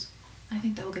 She goes, I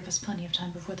think that will give us plenty of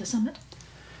time before the summit.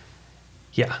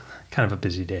 Yeah, kind of a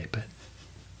busy day, but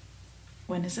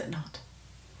When is it not?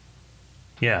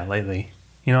 yeah, lately.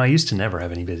 I used to never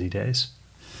have any busy days.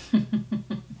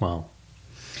 Well,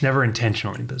 never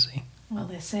intentionally busy. Well,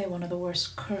 they say one of the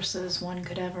worst curses one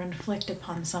could ever inflict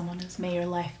upon someone is may your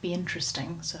life be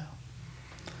interesting, so.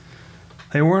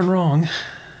 They weren't wrong.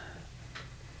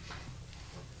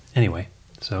 Anyway,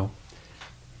 so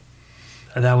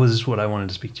that was what I wanted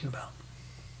to speak to you about.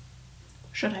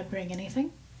 Should I bring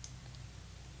anything?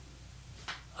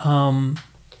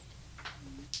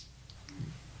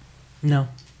 No.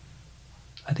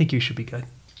 I think you should be good.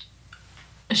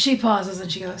 She pauses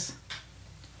and she goes,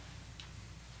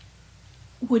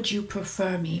 would you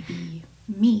prefer me be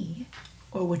me,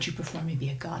 or would you prefer me be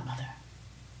a godmother?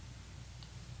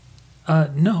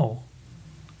 No.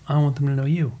 I want them to know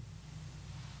you.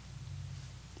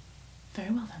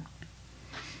 Very well then.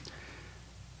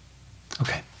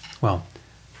 Okay. Well,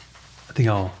 I think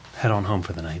I'll head on home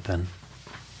for the night then.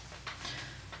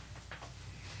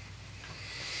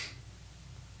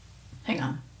 Hang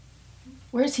on.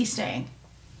 Where is he staying?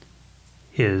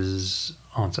 His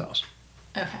aunt's house.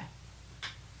 Okay.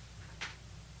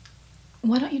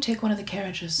 Why don't you take one of the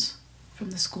carriages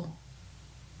from the school?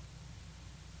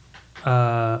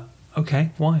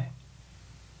 Okay. Why?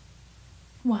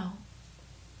 Well,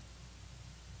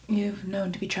 you've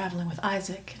known to be traveling with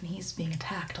Isaac, and he's being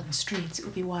attacked on the streets. It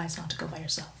would be wise not to go by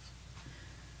yourself.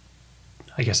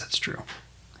 I guess that's true,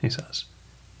 he says.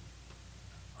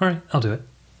 All right, I'll do it.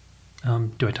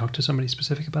 Do I talk to somebody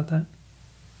specific about that?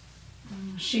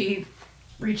 She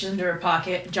reaches into her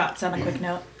pocket, jots down a quick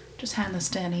note. Just hand this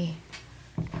to any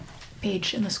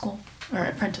page in the school, or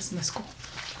apprentice in the school.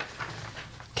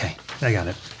 Okay, I got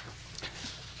it.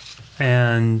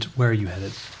 And where are you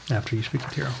headed after you speak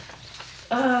with Hero?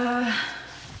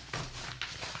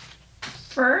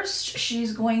 First,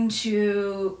 she's going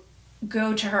to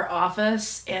go to her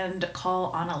office and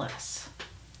call Annalise.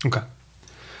 Okay.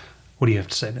 What do you have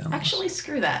to say now? Actually,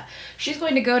 screw that. She's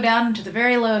going to go down into the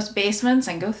very lowest basements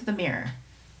and go through the mirror.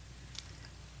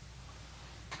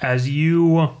 As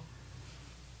you...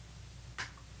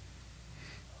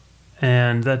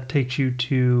 And that takes you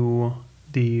to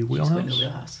the She's going to the wheelhouse?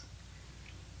 wheelhouse.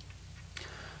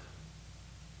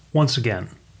 Once again,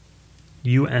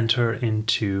 you enter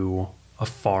into a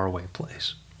faraway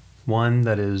place, one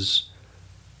that is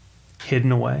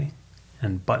hidden away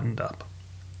and buttoned up.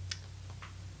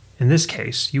 In this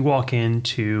case, you walk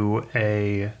into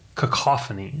a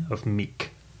cacophony of meek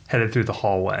headed through the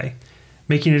hallway,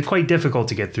 making it quite difficult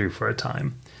to get through for a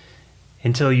time,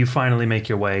 until you finally make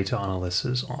your way to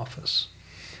Annalise's office.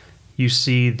 You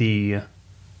see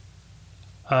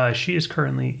she is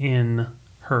currently in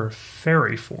her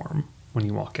fairy form when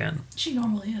you walk in. She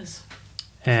normally is.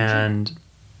 And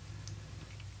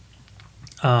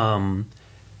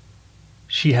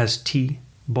she has tea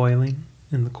boiling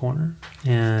in the corner.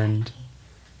 And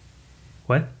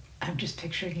what? I'm just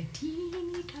picturing a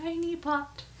teeny tiny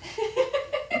pot.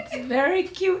 It's very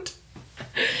cute.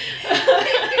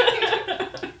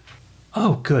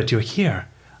 Oh, good, you're here.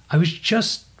 I was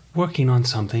just working on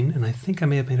something, and I think I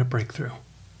may have made a breakthrough,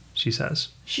 she says.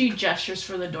 She gestures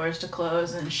for the doors to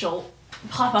close, and she'll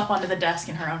pop up onto the desk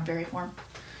in her own fairy form.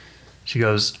 She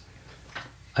goes,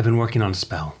 I've been working on a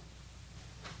spell.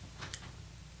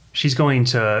 She's going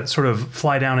to sort of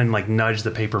fly down and like nudge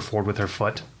the paper forward with her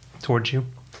foot towards you.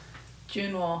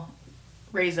 June will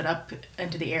raise it up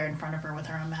into the air in front of her with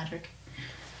her own magic.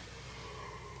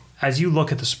 As you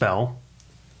look at the spell,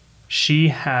 she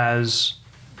has...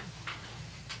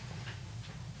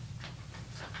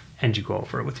 And you go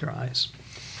over it with your eyes.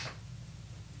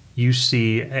 You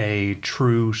see a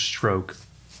true stroke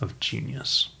of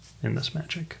genius in this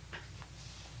magic.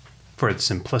 For its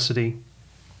simplicity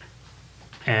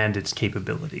and its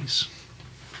capabilities.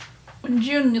 When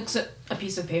June looks at a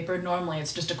piece of paper, normally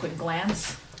it's just a quick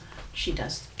glance. She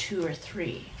does 2 or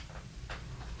 3.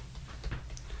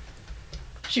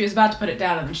 She was about to put it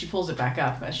down and then she pulls it back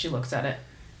up as she looks at it.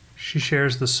 She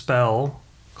shares the spell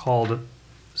called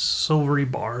Silvery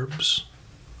Barbs,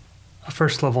 a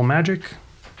first level magic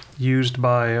used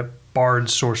by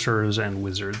bards, sorcerers, and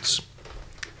wizards.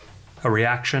 A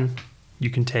reaction you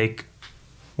can take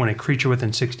when a creature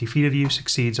within 60 feet of you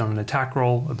succeeds on an attack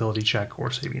roll, ability check,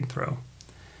 or saving throw.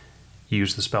 You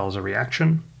use the spell as a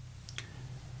reaction.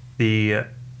 The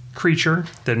creature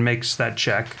that makes that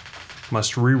check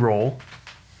must re-roll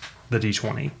the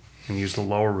d20 and use the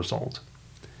lower result.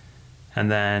 And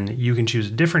then you can choose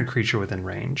a different creature within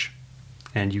range,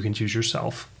 and you can choose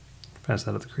yourself as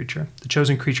that of the creature. The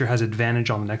chosen creature has advantage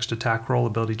on the next attack roll,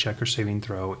 ability check, or saving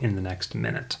throw in the next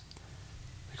minute.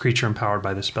 The creature empowered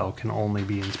by the spell can only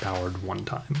be empowered one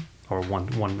time, or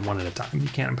one at a time. You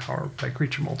can't empower by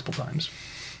creature multiple times.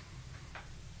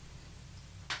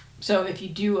 So if you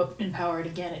do empower it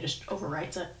again, it just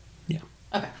overwrites it? Yeah.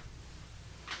 Okay.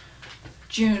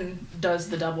 June does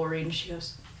the double read and she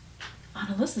goes,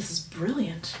 Annalise, this is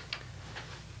brilliant.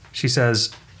 She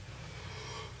says,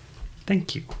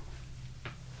 thank you.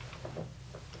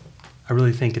 I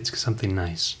really think it's something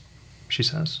nice, she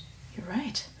says. You're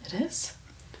right, it is.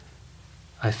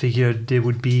 I figured it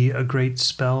would be a great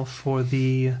spell for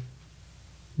the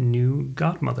new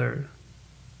godmother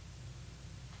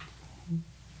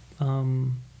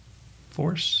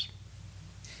force.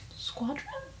 Squadron?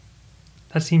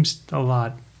 That seems a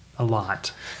lot.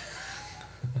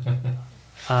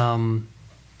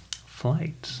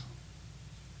 Flight.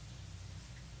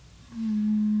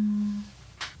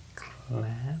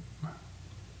 Clan.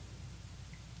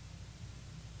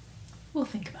 We'll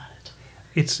think about it.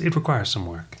 It requires some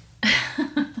work,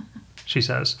 she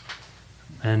says.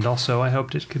 And also, I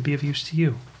hoped it could be of use to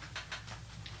you.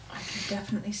 I can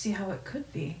definitely see how it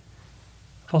could be.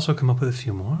 I've also come up with a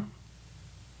few more.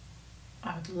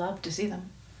 I would love to see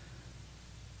them.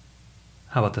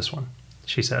 How about this one?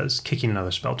 She says, kicking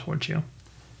another spell towards you.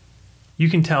 You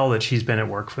can tell that she's been at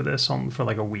work for this for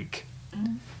like a week.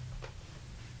 Mm.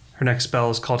 Her next spell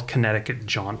is called Kinetic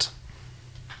Jaunt.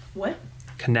 What?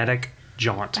 Kinetic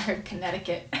Jaunt. I heard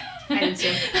Connecticut. I did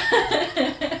too.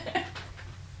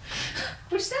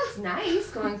 Which sounds nice,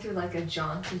 going through like a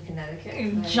jaunt in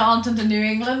Connecticut. Like, Jaunt into New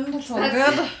England. It's all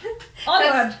That's- good.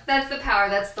 Onward. that's the power.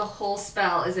 That's the whole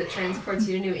spell. Is it transports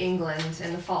you to New England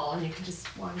in the fall, and you can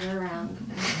just wander around.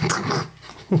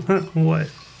 What?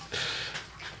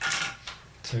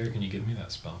 Sarah, can you give me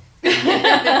that spell?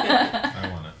 I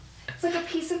want it. It's like a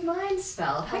peace of mind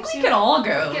spell. It I think helps we you could all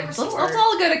go. get Let's restored.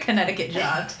 all go to Connecticut,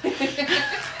 Jaunt. No,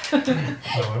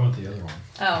 I want the other one.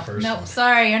 Oh, The first nope. one.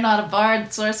 Sorry, you're not a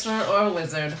bard, sorcerer, or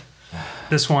wizard.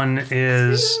 This one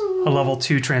is a level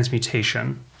 2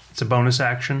 transmutation. It's a bonus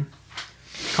action.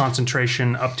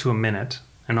 Concentration up to a minute,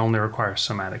 and only requires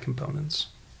somatic components.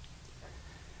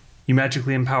 You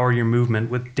magically empower your movement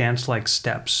with dance-like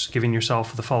steps, giving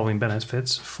yourself the following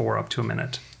benefits for up to a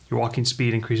minute. Your walking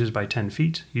speed increases by 10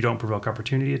 feet. You don't provoke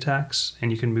opportunity attacks,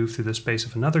 and you can move through the space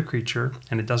of another creature,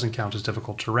 and it doesn't count as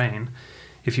difficult terrain.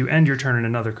 If you end your turn in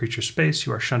another creature's space,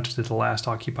 you are shunted to the last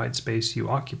occupied space you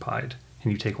occupied,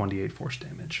 and you take 1d8 force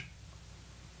damage.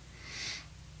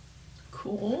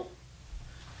 Cool.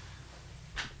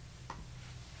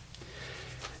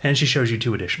 And she shows you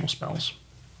 2 additional spells.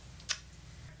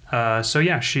 So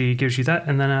yeah, she gives you that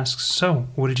and then asks, so,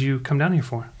 what did you come down here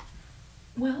for?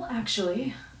 Well,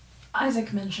 actually,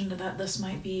 Isaac mentioned that this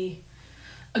might be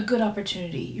a good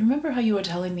opportunity. You remember how you were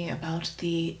telling me about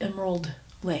the Emerald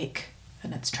Lake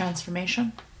and its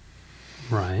transformation?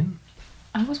 Right.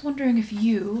 I was wondering if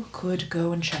you could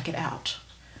go and check it out.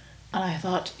 And I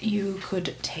thought you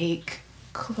could take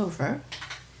Clover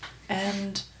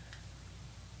and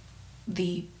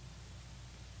the,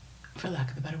 for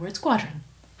lack of a better word, squadron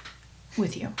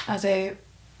with you as a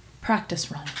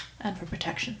practice run and for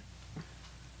protection.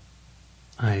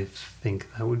 I think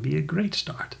that would be a great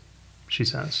start, she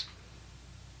says.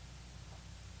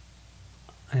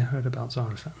 I heard about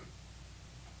Zarafan.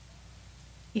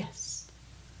 Yes.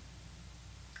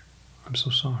 I'm so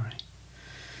sorry.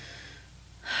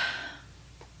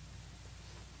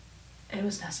 It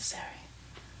was necessary.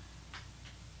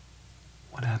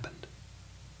 What happened?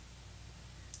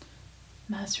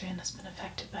 Mazrian has been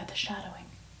affected by the shadowing.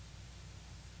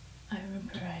 I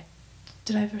remember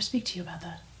did I ever speak to you about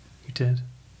that? You did?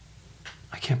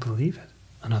 I can't believe it.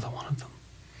 Another one of them.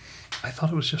 I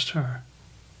thought it was just her.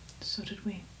 So did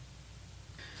we.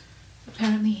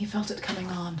 Apparently he felt it coming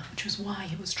on, which was why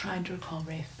he was trying to recall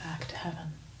Rafe back to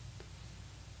heaven.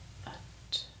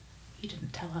 But he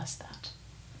didn't tell us that.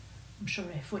 I'm sure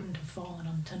Rafe wouldn't have fallen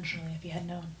unintentionally if he had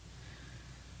known.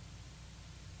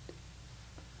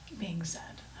 Being said,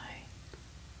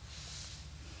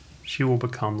 She will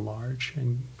become large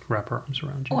and wrap her arms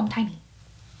around you. Oh, I'm tiny.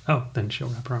 Oh, then she'll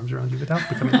wrap her arms around you without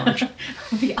becoming large. It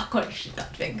would be awkward if she's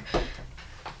that big.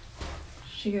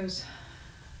 She goes,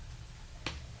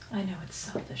 I know it's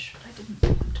selfish, but I didn't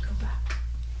want to go back.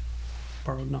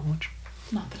 Borrowed knowledge.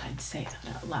 Not that I'd say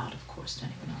that out loud, of course, to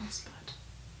anyone else, but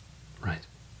Right,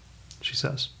 she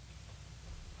says.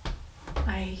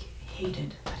 I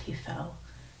hated that he fell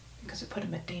because it put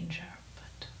him at danger,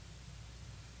 but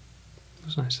It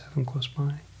was nice to have him close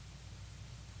by.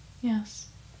 yes,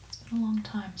 it's been a long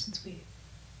time since we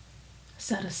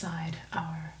set aside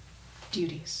our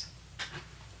duties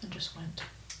and just went.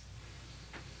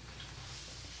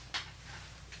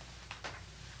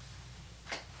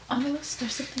 On the list,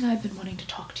 there's something I've been wanting to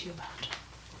talk to you about.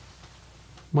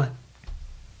 What?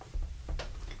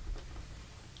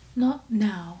 Not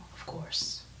now, of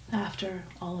course, after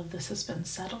all of this has been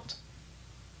settled.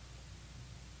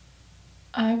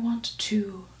 I want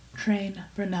to train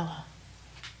Brunella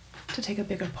to take a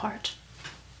bigger part.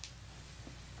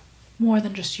 More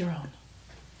than just your own.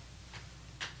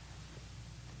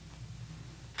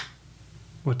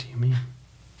 What do you mean?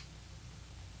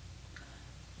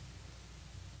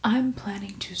 I'm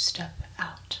planning to step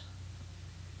out.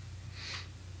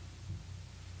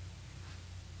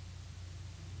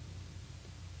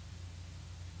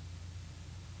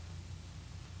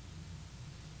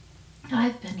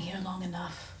 I've been here long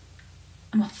enough.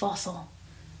 I'm a fossil.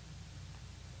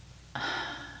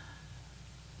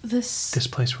 This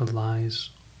place relies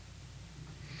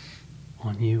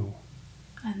on you.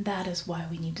 And that is why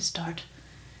we need to start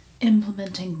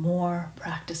implementing more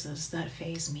practices that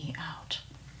phase me out.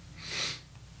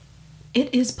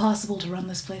 It is possible to run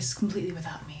this place completely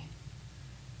without me.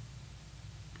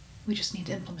 We just need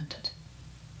to implement it.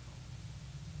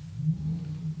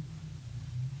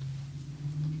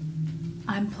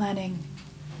 I'm planning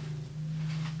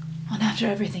on after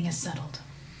everything is settled.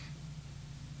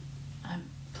 I'm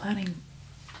planning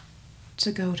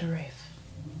to go to Rafe.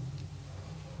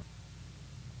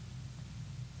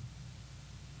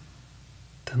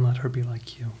 Then let her be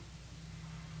like you.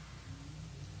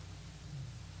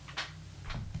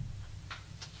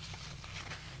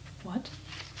 What?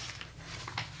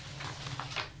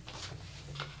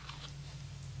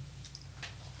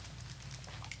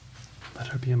 Let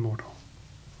her be immortal.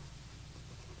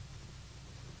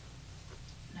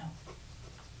 No.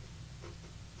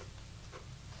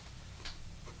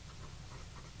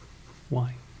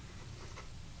 Why?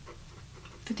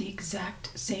 For the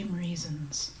exact same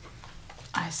reasons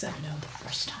I said no the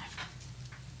first time.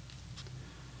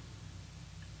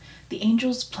 The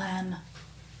Angel's plan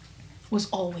was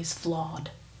always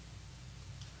flawed.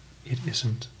 It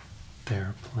isn't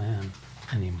their plan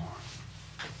anymore.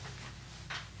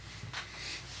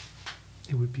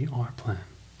 It would be our plan.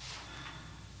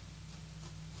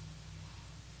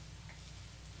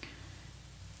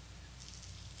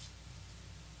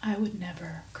 would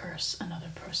never curse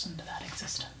another person to that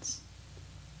existence.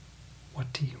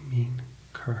 What do you mean,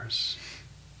 curse?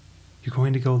 You're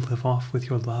going to go live off with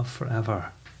your love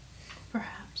forever.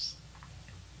 Perhaps.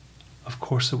 Of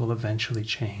course it will eventually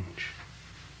change.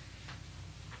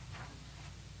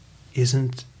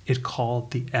 Isn't it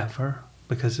called the ever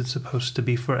because it's supposed to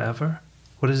be forever?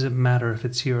 What does it matter if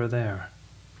it's here or there?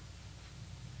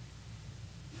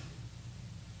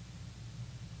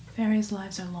 Fairies'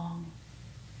 lives are long.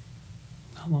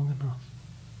 Not long enough.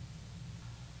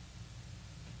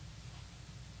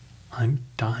 I'm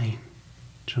dying,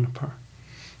 Juniper.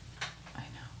 I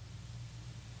know.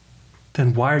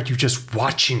 Then why are you just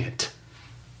watching it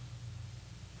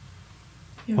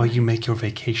You're while right. you make your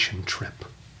vacation trip?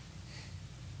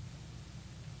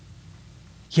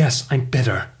 Yes, I'm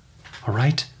bitter, all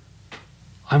right?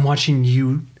 I'm watching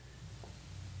you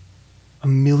a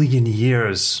million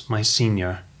years, my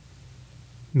senior.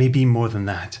 Maybe more than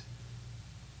that.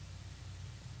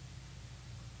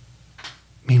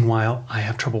 Meanwhile, I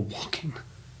have trouble walking.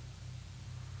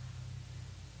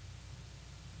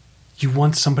 You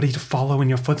want somebody to follow in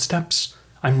your footsteps?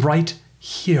 I'm right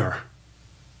here.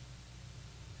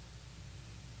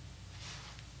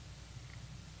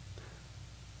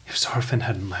 If Zarfin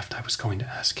hadn't left, I was going to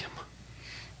ask him.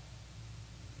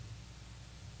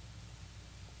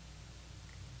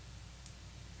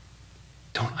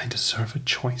 Don't I deserve a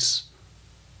choice?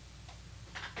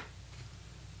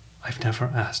 I've never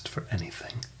asked for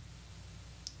anything.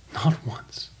 Not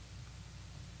once.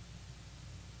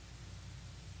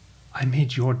 I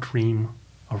made your dream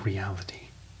a reality.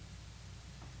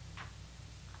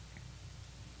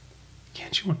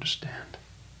 Can't you understand?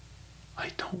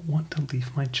 I don't want to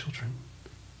leave my children.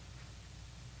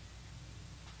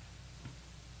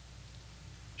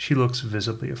 She looks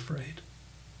visibly afraid.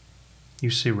 You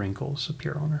see wrinkles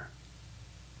appear on her.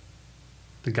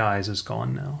 The guise is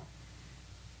gone now.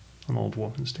 An old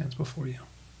woman stands before you.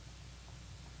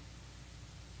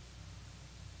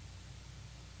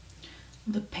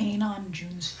 The pain on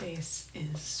June's face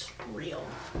is real.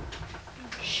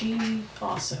 She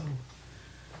also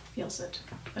feels it,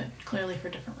 but clearly for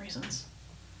different reasons.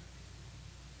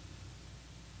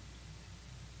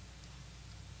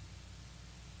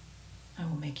 I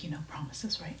will make you no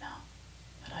promises right now,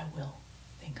 but I will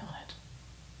think on it.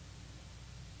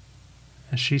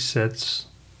 As she sits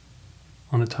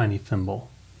on a tiny thimble,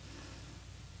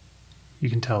 you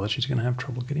can tell that she's going to have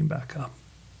trouble getting back up.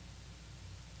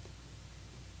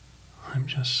 I'm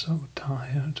just so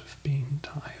tired of being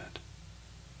tired.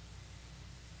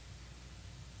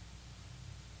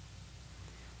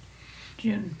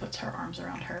 June puts her arms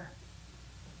around her.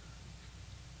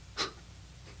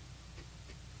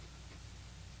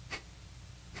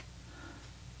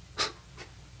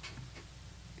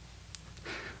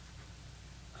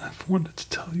 I've wanted to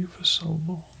tell you for so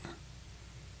long.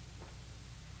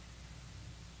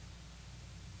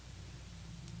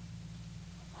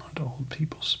 Aren't old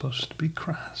people supposed to be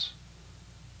crass?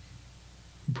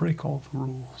 Break all the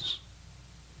rules.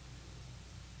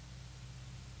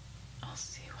 I'll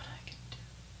see what I can do.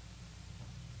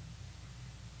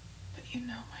 But you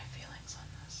know my feelings on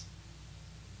this.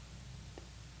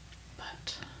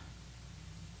 But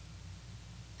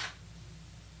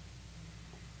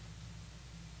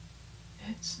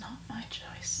it's not my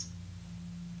choice.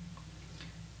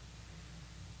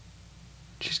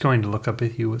 She's going to look up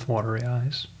at you with watery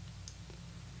eyes.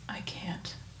 I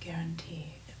can't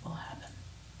guarantee it will happen.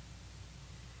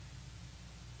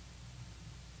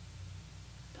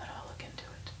 But I'll look into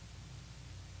it.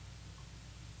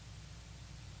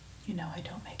 You know I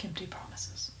don't make empty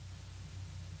promises.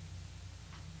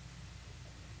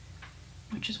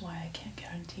 Which is why I can't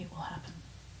guarantee it will happen.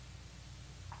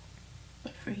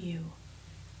 But for you,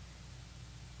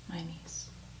 my niece,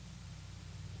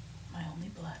 my only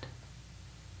blood,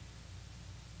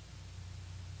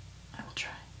 I will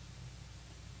try.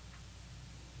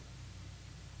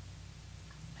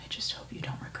 I just hope you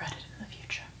don't regret it in the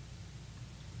future.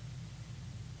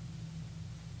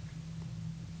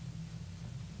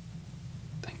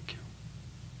 Thank you.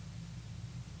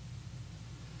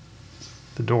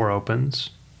 The door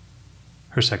opens.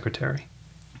 Her secretary.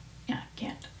 Yeah,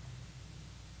 can't.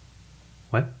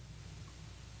 What?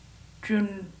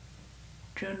 June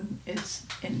is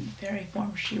in fairy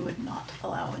form. She would not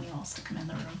allow anyone else to come in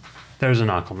the room. There's a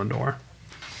knock on the door.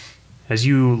 As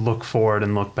you look forward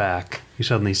and look back, you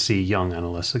suddenly see young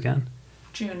Annalise again.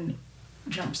 June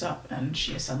jumps up and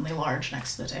she is suddenly large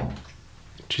next to the table.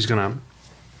 She's gonna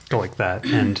go like that,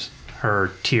 and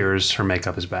her tears, her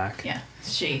makeup is back. Yeah,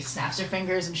 she snaps her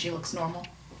fingers and she looks normal.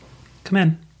 Come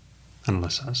in,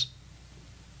 Annalise says.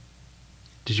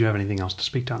 Did you have anything else to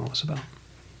speak to Annalise about?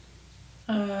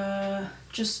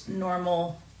 Just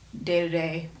normal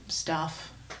day-to-day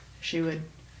stuff. She would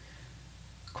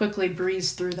quickly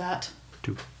breeze through that.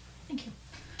 Do. Thank you.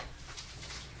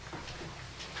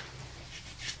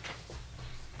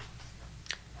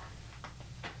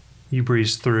 You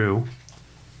breeze through.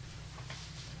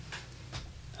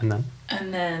 And then?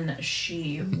 And then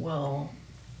she will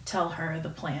tell her the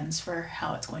plans for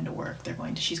how it's going to work.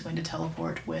 She's going to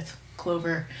teleport with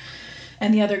Clover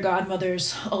and the other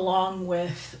godmothers along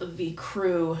with the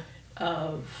crew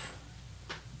of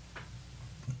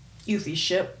Yuffie's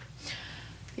ship.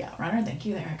 Yeah, runner, thank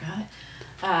you, there, I got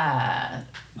it.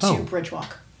 To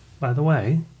Bridgewalk. By the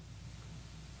way,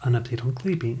 an update on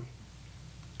Cleepy,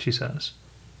 she says.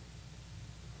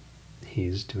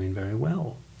 He's doing very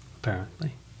well,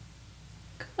 apparently.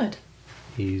 Good.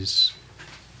 He's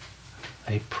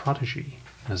a prodigy,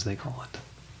 as they call it.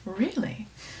 Really?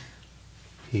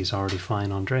 He's already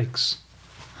flying on drakes.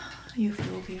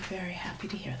 Yuffie will be very happy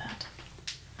to hear that.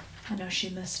 I know she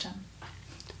missed him.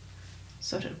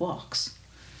 So did Walks.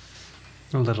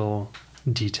 A little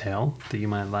detail that you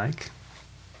might like.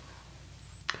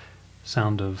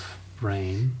 Sound of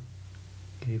rain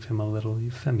gave him a little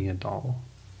Euphemia doll.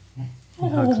 He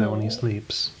hugs it when he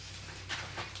sleeps.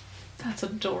 That's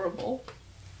adorable.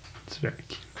 It's very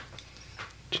cute,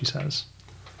 she says.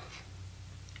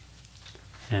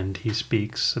 And he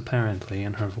speaks, apparently,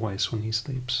 in her voice when he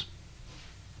sleeps.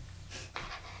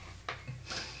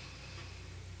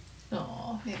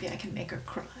 Oh, maybe I can make her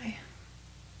cry.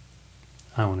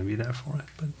 I want to be there for it,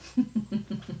 but...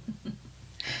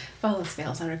 If all else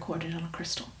fails, I record it on a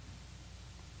crystal.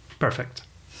 Perfect.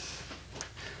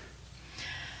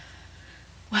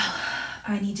 Well,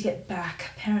 I need to get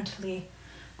back. Apparently,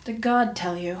 did God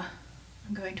tell you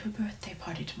I'm going to a birthday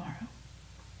party tomorrow?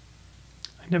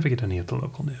 I never get any of the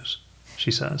local news, she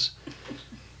says.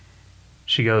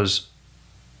 She goes,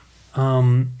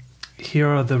 here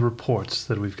are the reports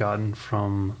that we've gotten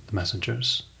from the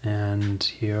messengers, and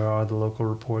here are the local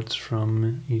reports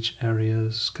from each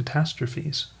area's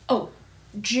catastrophes. Oh,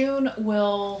 June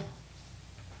will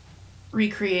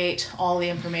recreate all the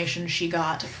information she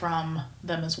got from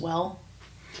them as well.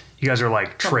 You guys are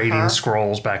like From trading her?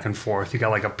 scrolls back and forth. You got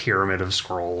like a pyramid of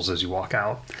scrolls as you walk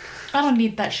out. I don't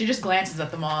need that. She just glances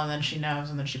at them all and then she knows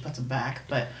and then she puts them back.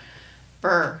 But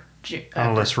for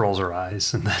Annalise rolls her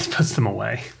eyes and that puts them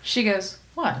away. she goes,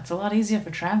 what? It's a lot easier for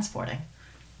transporting.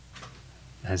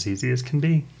 As easy as can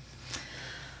be.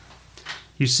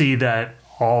 You see that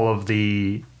all of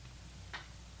the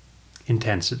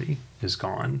intensity is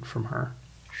gone from her.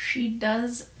 She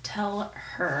does tell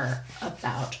her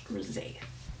about Rosé.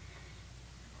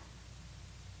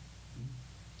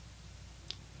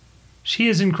 She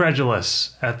is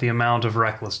incredulous at the amount of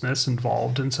recklessness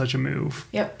involved in such a move.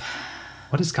 Yep.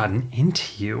 What has gotten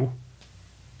into you?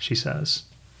 She says.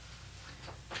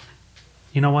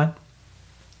 You know what?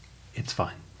 It's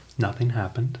fine. Nothing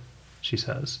happened, she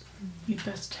says. You'd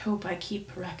best hope I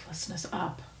keep recklessness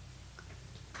up.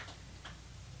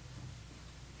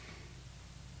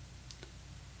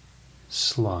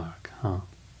 Slug, huh?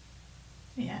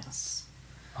 Yes.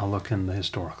 I'll look in the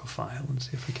historical file and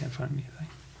see if we can't find anything.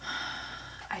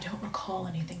 I don't recall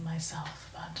anything myself,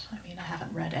 but I mean, I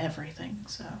haven't read everything,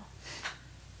 so.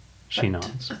 She But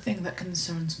nods. The thing that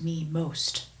concerns me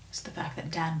most is the fact that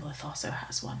Danblith also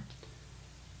has one.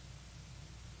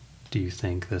 Do you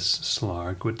think this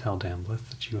Slarg would tell Damblith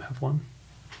that you have one?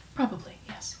 Probably,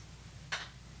 yes.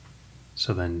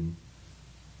 So then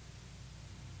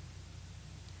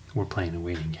we're playing a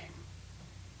waiting game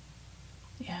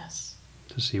Yes.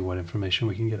 to see what information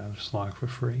we can get out of Slarg for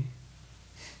free.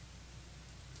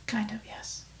 Kind of,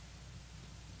 yes.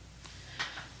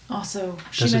 Also,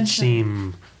 she Does it mentioned...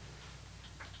 seem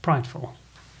prideful?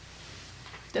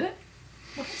 Did it?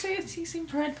 What did I say? Does he seem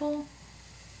prideful?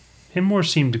 It more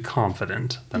seemed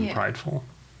confident than Yeah. prideful.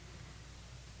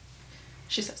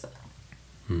 She says that.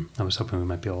 I was hoping we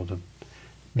might be able to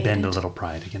Bait bend a it. little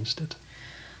pride against it.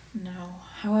 No.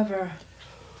 However,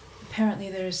 apparently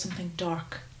there is something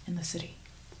dark in the city.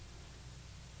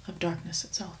 Of darkness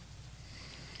itself.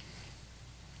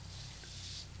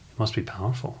 It must be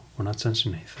powerful. We're not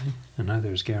sensing anything, and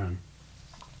neither is Garen.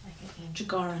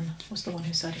 Jagarin was the one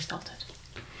who said he felt it.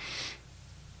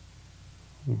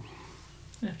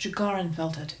 And if Jagarin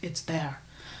felt it, it's there.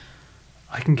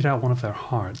 I can get out one of their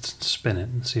hearts and spin it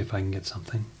and see if I can get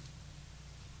something.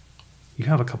 You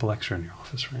have a couple extra in your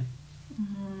office, right?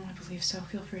 I believe so.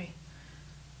 Feel free.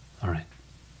 All right.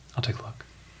 I'll take a look.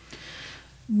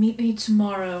 Meet me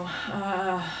tomorrow.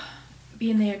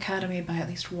 Be in the academy by at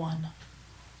least 1.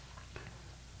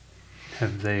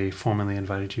 Have they formally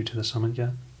invited you to the summit yet?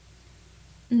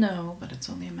 No, but it's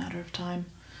only a matter of time.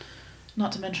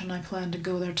 Not to mention I plan to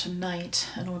go there tonight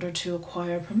in order to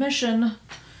acquire permission,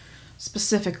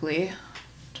 specifically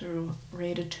to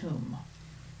raid a tomb.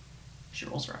 She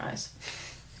rolls her eyes.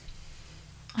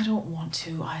 I don't want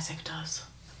to, Isaac does.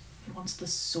 He wants the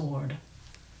sword.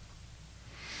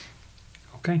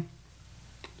 Okay.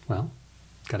 Well,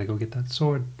 gotta go get that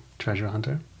sword, treasure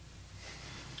hunter.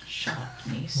 Shut up,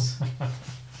 niece.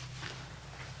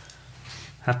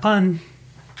 Have fun.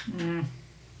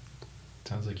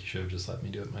 Sounds like you should have just let me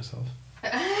do it myself.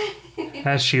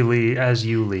 As you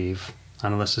leave,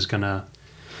 Annalise is gonna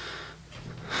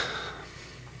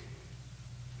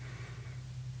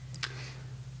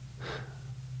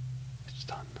it's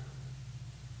done.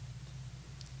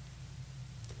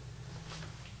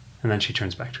 And then she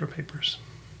turns back to her papers.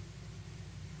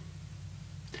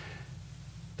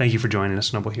 Thank you for joining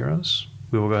us, Noble Heroes.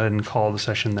 We will go ahead and call the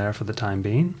session there for the time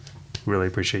being. Really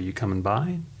appreciate you coming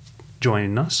by,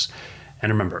 joining us.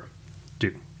 And remember,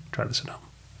 do try this at home.